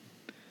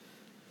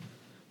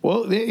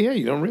 Well, yeah,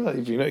 you don't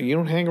realize you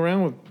don't hang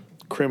around with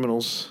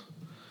criminals.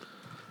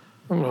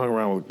 I haven't hung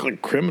around with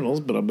like criminals,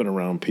 but I've been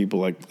around people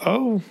like,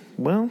 oh,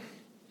 well,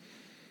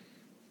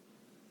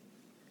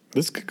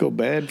 this could go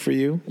bad for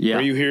you. Yeah.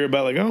 Or you hear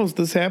about like, oh,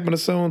 this happened to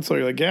so and so.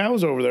 You're like, yeah, I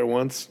was over there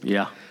once.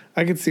 Yeah.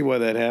 I can see why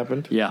that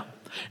happened. Yeah.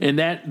 And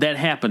that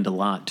happened a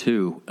lot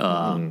too,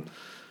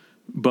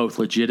 both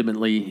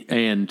legitimately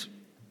and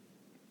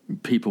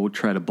people would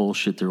try to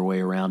bullshit their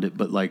way around it.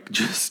 But like,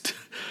 just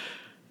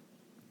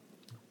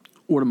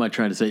what am I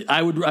trying to say?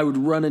 I would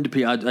run into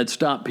people. I'd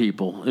stop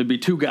people. It'd be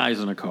two guys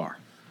in a car,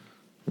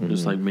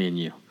 just like me and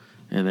you.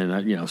 And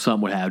then some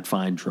would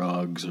find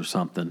drugs or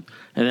something.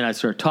 And then I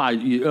start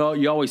talking.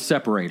 You always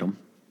separate them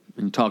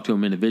and talk to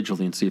them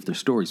individually and see if their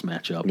stories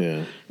match up.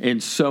 Yeah.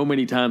 And so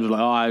many times,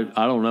 like,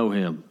 I don't know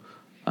him.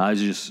 I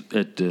was just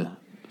at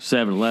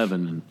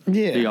 7-Eleven and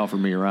he offered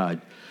me a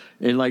ride.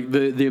 And like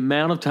the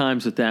amount of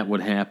times that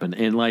would happen,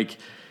 and like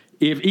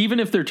even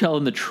if they're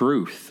telling the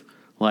truth,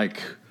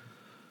 like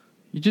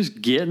you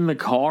just get in the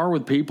car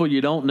with people you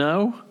don't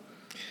know.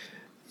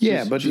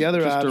 Yeah, but the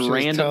other option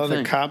is telling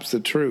thing. the cops the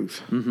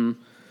truth. Mm-hmm.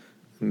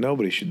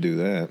 Nobody should do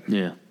that.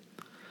 Yeah.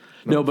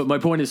 No, but my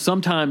point is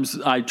sometimes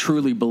I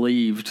truly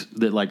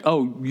believed that, like,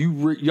 oh,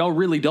 y'all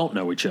really don't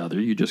know each other.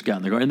 You just got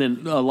in the car, and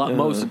then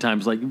most of the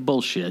times, like,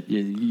 bullshit.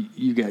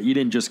 You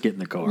didn't just get in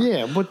the car.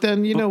 Yeah, but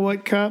then you know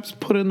what? Cops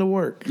put in the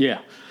work.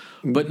 Yeah,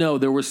 but no,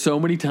 there were so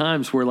many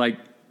times where, like,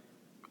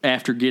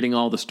 after getting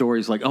all the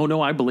stories, like, oh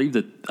no, I believe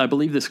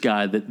this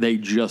guy that they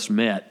just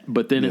met.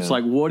 But then it's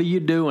like, what are you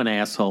doing,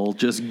 asshole?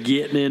 Just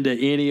getting into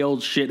any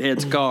old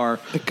shithead's car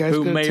The guy's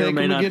who gonna may take or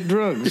may him not to get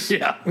drugs.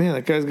 Yeah,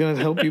 that guy's gonna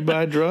help you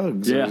buy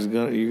drugs. Yeah.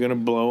 You're gonna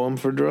blow him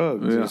for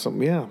drugs Yeah. or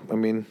something. Yeah, I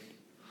mean,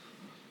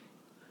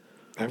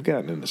 I've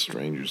gotten into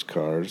strangers'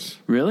 cars.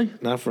 really?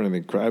 Not for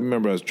anything. I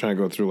remember I was trying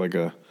to go through like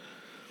a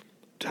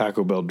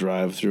Taco Bell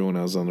drive-through when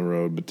I was on the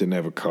road, but didn't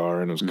have a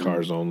car, and it was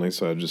cars only.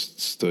 So I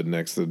just stood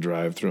next to the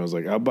drive-through. I was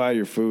like, "I'll buy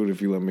your food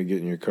if you let me get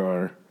in your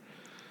car."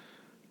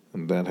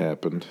 And that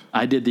happened.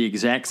 I did the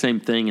exact same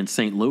thing in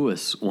St.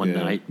 Louis one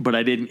night, but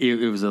I didn't.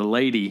 It was a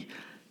lady.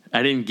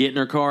 I didn't get in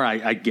her car.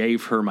 I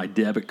gave her my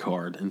debit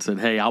card and said,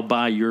 "Hey, I'll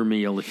buy your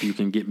meal if you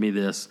can get me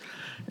this."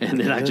 And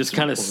then I just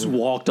kind of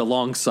walked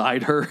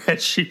alongside her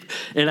as she.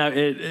 And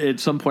at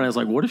some point, I was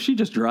like, "What if she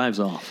just drives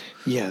off?"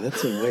 Yeah,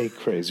 that's a way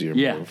crazier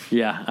Yeah, move.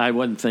 yeah. I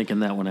wasn't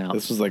thinking that one out.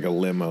 This was like a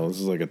limo. This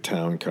was like a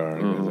town car.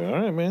 And I was like,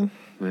 all right, man.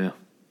 Yeah.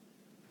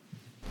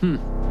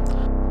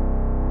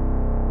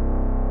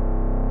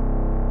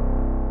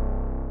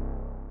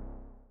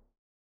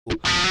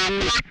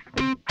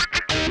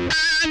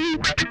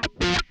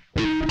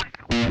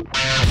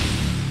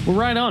 Well,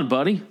 right on,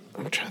 buddy.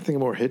 I'm trying to think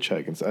of more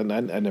hitchhiking.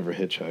 I never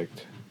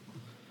hitchhiked.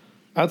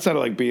 Outside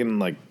of like being in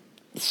like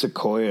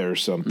Sequoia or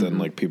something,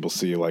 like people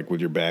see you like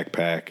with your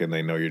backpack and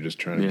they know you're just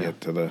trying to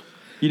get to the.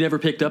 You never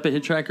picked up a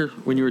hitchhiker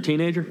when you were a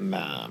teenager?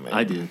 Nah, man.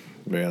 I did.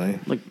 Really?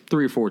 Like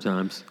 3 or 4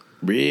 times.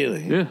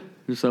 Really? Yeah,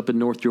 just up in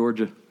North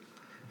Georgia.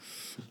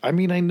 I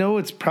mean, I know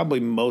it's probably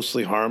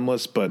mostly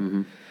harmless, but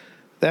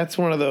that's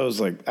one of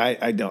those like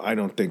I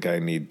don't think I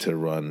need to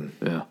run.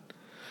 Yeah.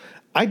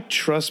 I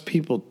trust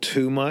people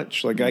too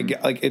much. Like I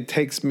get, like it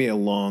takes me a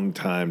long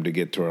time to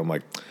get to where I'm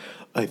like,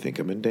 I think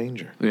I'm in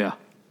danger. Yeah.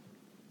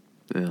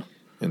 Yeah.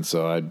 And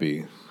so I'd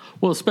be.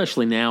 Well,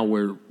 especially now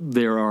where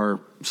there are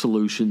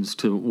solutions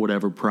to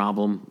whatever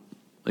problem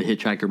a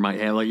hitchhiker might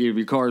have. Like if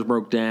your car's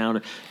broke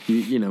down,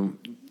 you know,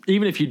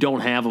 even if you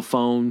don't have a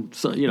phone,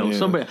 so, you know,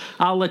 somebody,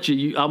 I'll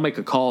make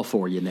a call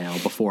for you now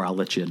before I'll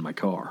let you in my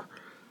car.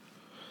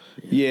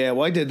 Yeah,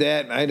 well, I did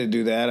that. I had to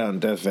do that on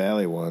Death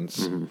Valley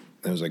once.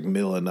 It was like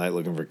middle of the night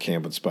looking for a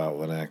camping spot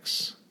with an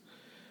ex.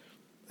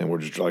 And we're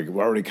just like,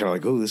 we're already kind of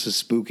like, oh, this is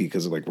spooky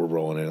because like we're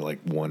rolling in at like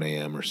 1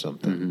 a.m. or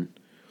something.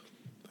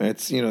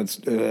 It's, you know,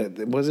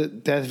 was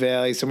it Death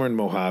Valley, somewhere in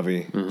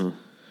Mojave?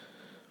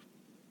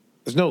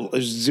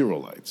 There's zero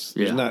lights.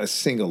 There's not a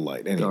single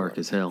light anywhere. Dark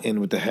as hell.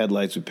 And with the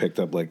headlights, we picked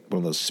up like one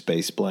of those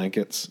space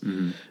blankets.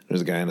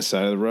 There's a guy on the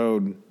side of the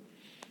road.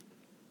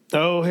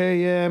 Oh,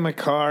 hey, yeah, my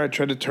car. I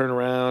tried to turn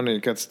around and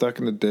it got stuck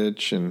in the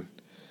ditch and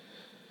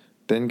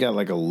then got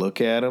like a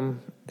look at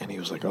him. And he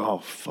was like, all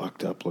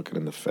fucked up looking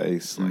in the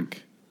face.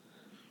 Like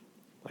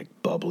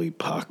bubbly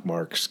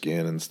pockmarked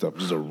skin and stuff.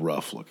 Just a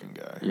rough looking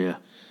guy. Yeah.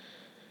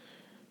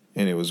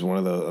 And it was one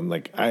of the, I'm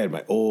like, I had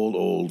my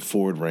old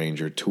Ford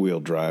Ranger 2-wheel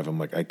drive. I'm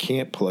like, I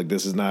can't pull, like,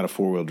 this is not a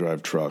 4-wheel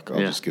drive truck. I'll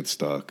just get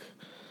stuck.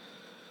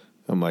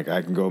 I'm like,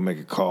 I can go make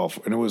a call.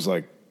 And it was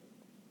like,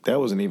 that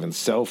wasn't even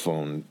cell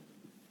phone,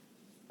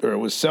 or it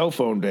was cell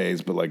phone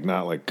days, but like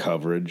not like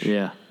coverage.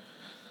 Yeah.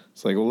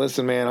 It's like, well,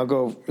 listen, man, I'll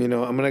go. I'm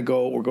gonna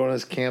go. We're going to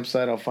this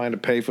campsite. I'll find a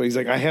payphone. He's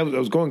like, I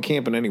was going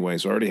camping anyway,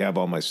 so I already have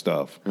all my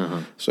stuff.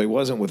 So he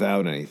wasn't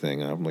without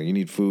anything. I'm like, you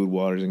need food,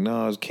 water? He's like,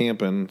 no, I was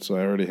camping, so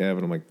I already have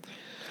it. I'm like,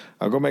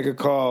 I'll go make a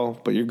call,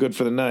 but you're good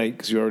for the night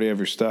because you already have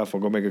your stuff.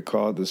 I'll go make a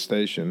call at the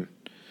station,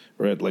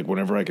 or at like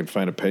whenever I can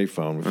find a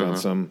payphone. We found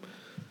some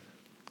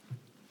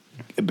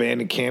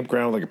abandoned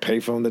campground with like a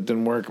payphone that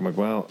didn't work. I'm like,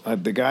 well,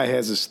 the guy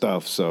has his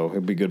stuff, so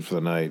he'll be good for the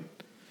night.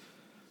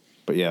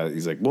 But yeah,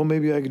 he's like, well,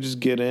 maybe I could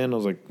just get in. I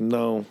was like,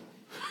 no.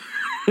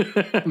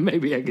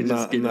 Maybe I could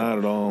just get in. Not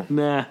at all.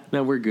 Nah,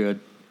 we're good.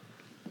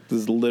 This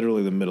is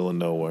literally the middle of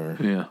nowhere.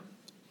 Yeah.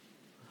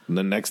 And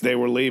the next day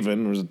we're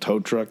leaving. There was a tow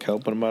truck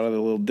helping him out of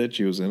the little ditch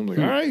he was in. I'm like,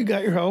 all right, you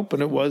got your help.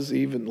 And it was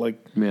even like...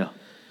 Yeah.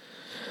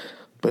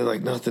 But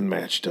like nothing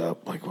matched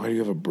up. Like, why do you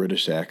have a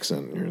British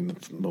accent? You're in the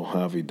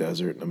Mojave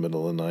Desert in the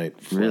middle of the night,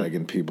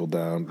 flagging people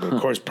down. But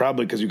of course,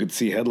 probably because you could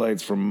see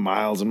headlights from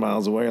miles and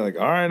miles away. Like,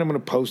 all right, I'm going to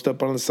post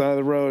up on the side of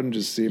the road and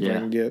just see if I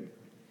can get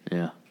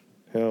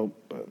help.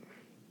 But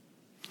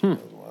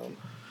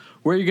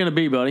where are you going to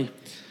be, buddy?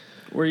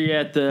 Where are you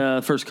at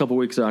the first couple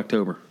weeks of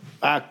October?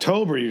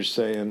 October, you're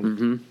saying?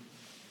 Mm-hmm.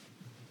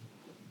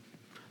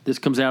 This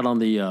comes out on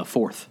the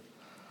 4th.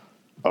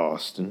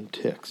 Austin,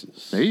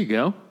 Texas. There you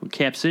go.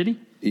 Cap City?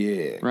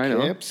 Yeah, right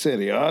Cap on.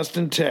 City,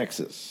 Austin,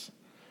 Texas.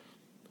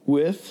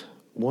 With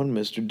one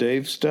Mr.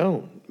 Dave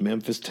Stone.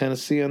 Memphis,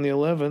 Tennessee on the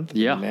 11th.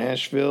 Yeah.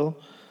 Nashville.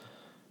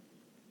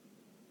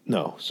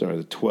 No, sorry,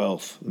 the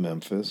 12th,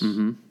 Memphis.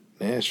 Mm-hmm.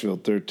 Nashville,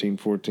 13,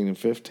 14, and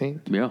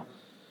 15. Yeah.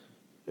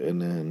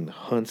 And then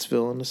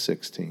Huntsville on the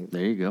 16th.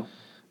 There you go.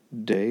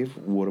 Dave,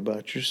 what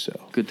about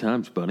yourself? Good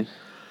times, buddy.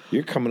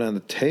 You're coming on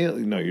the tail.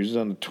 No, you're just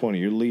on the 20.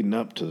 You're leading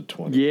up to the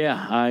 20. Yeah,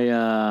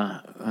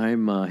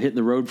 I'm hitting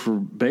the road for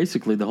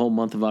basically the whole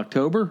month of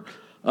October.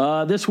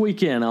 This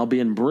weekend, I'll be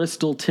in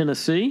Bristol,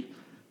 Tennessee,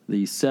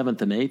 the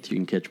 7th and 8th. You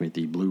can catch me at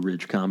the Blue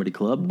Ridge Comedy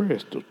Club.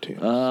 Bristol,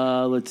 Tennessee.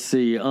 Let's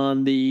see.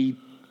 On the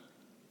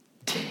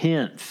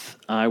 10th,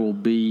 I will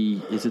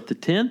be... Is it the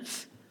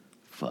 10th?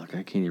 Fuck,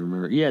 I can't even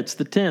remember. Yeah, it's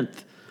the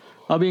 10th.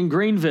 I'll be in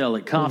Greenville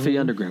at Coffee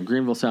Underground,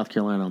 Greenville, South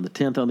Carolina on the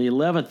 10th. On the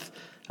 11th,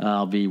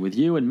 I'll be with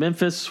you in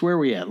Memphis. Where are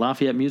we at?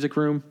 Lafayette Music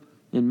Room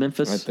in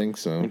Memphis? I think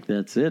so. I think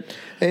that's it.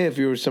 Hey, if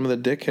you were some of the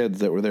dickheads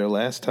that were there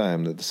last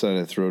time that decided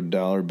to throw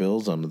dollar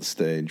bills onto the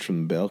stage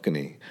from the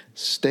balcony,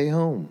 stay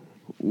home.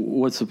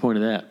 What's the point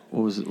of that?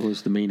 What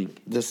was the meaning?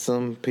 Just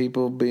some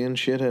people being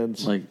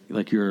shitheads.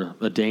 Like you're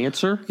a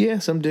dancer? Yeah,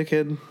 some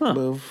dickhead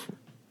move.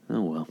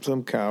 Oh, well.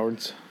 Some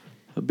cowards.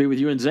 I'll be with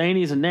you in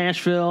Zanies in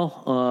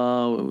Nashville,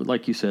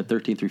 like you said,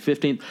 13th through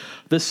 15th.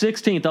 The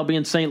 16th, I'll be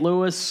in St.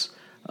 Louis.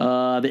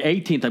 The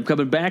 18th, I'm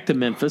coming back to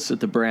Memphis at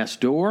the Brass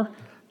Door.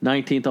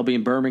 19th, I'll be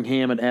in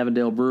Birmingham at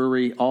Avondale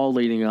Brewery, all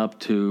leading up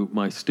to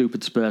my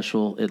stupid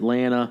special,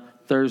 Atlanta.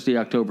 Thursday,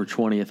 October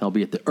 20th, I'll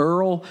be at the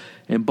Earl.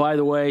 And by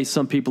the way,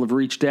 some people have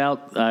reached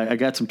out. I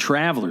got some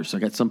travelers. I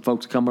got some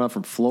folks coming up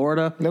from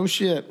Florida. No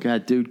shit. Got a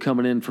dude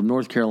coming in from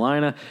North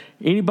Carolina.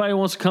 Anybody who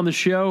wants to come to the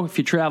show, if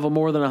you travel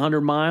more than 100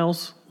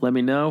 miles, let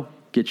me know.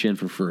 Get you in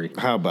for free.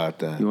 How about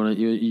that?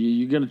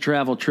 You're going to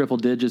travel triple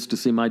digits to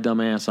see my dumb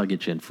ass, I'll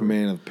get you in for free.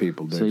 Man of the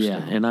people, Dave. So, yeah,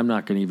 and I'm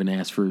not going to even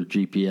ask for a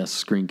GPS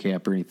screen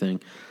cap or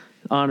anything.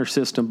 Honor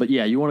system. But,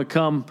 yeah, you want to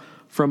come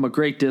from a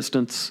great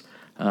distance,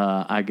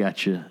 I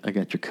got you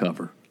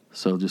covered.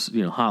 So just,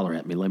 holler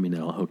at me. Let me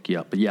know. I'll hook you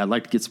up. But, yeah, I'd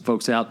like to get some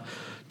folks out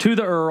to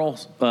the Earl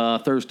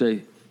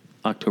Thursday,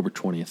 October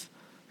 20th,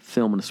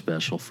 filming a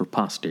special for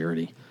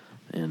posterity.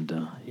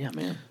 And, yeah,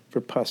 man. For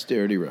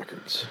posterity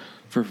records.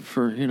 For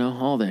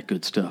all that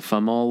good stuff.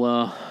 I'm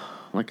all,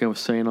 like I was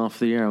saying off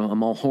the air,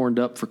 I'm all horned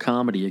up for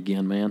comedy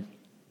again, man.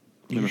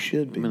 You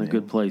should be, I'm in a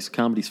good place.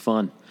 Comedy's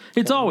fun.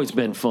 It's always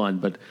been fun,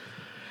 but...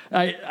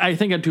 I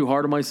think I'm too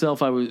hard on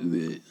myself. I was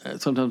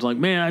sometimes like,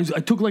 man, I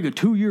took like a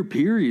 2-year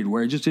period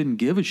where I just didn't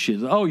give a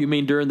shit. Oh, you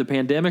mean during the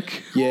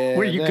pandemic? Yeah,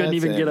 where you couldn't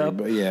even get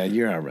up. Yeah,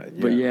 you're all right.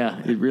 But yeah,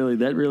 it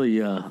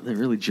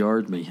really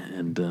jarred me,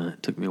 and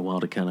it took me a while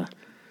to kind of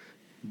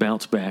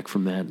bounce back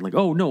from that. Like,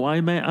 oh no, I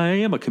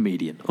am a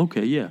comedian.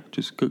 Okay, yeah,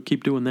 just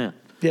keep doing that.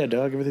 Yeah,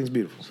 dog, everything's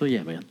beautiful. So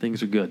yeah, man,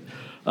 things are good.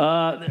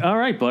 All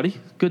right, buddy,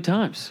 good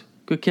times,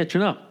 good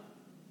catching up.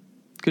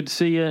 Good to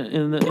see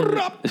you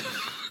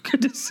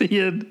Good to see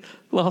you in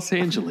Los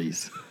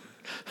Angeles.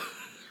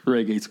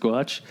 Reggae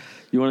Squatch.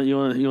 You want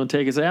to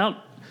take us out?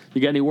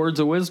 You got any words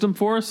of wisdom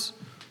for us?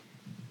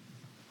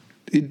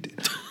 You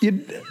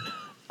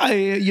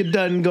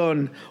done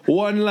gone.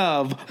 One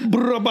love.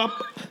 Brub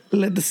up.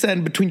 Let the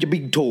sand between your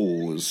big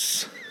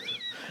toes.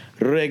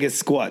 Reggae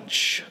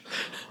Squatch.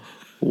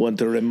 Want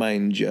to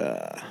remind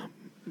ya.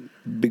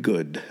 Be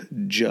good.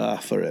 Jah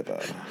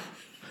forever.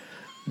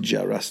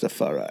 Jah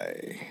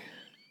Rastafari.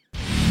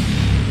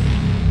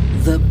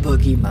 The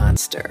Boogie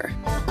Monster.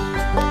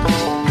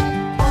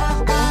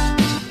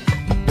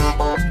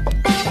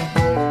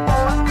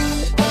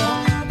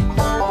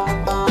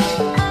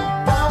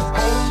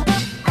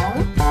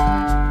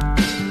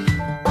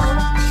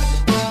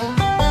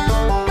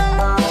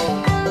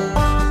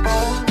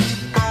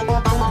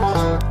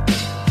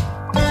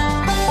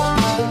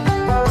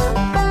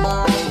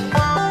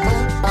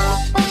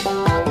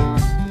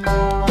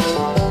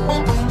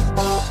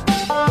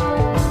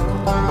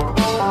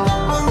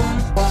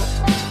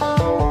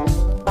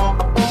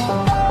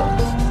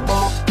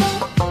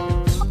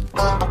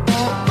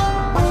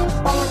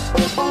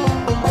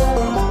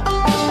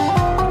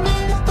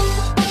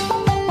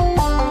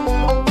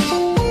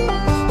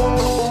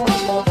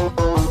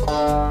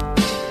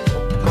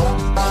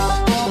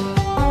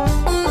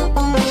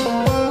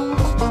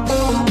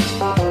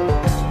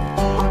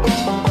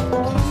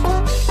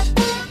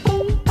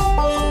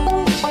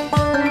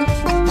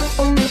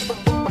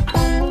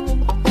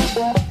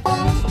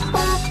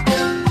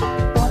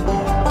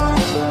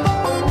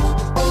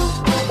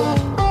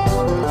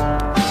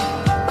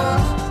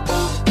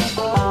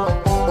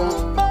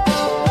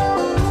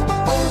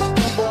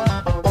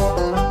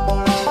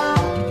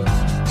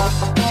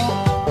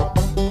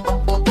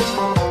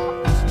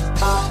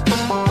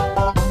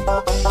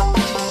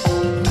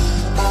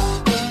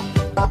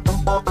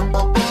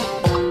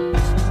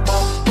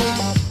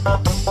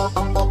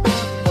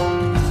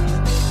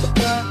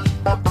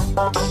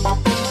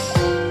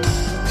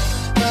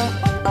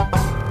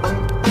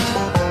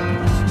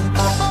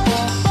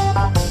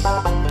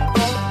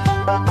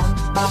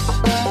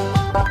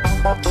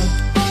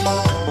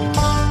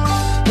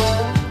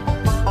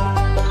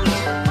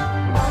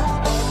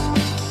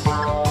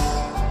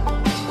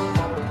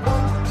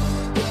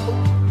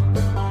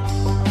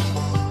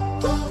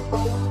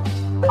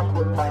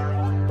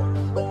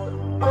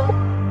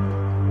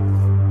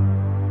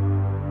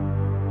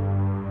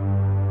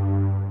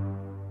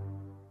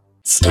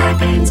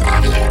 Starburns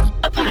Audio,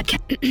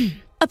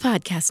 a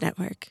podcast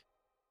network.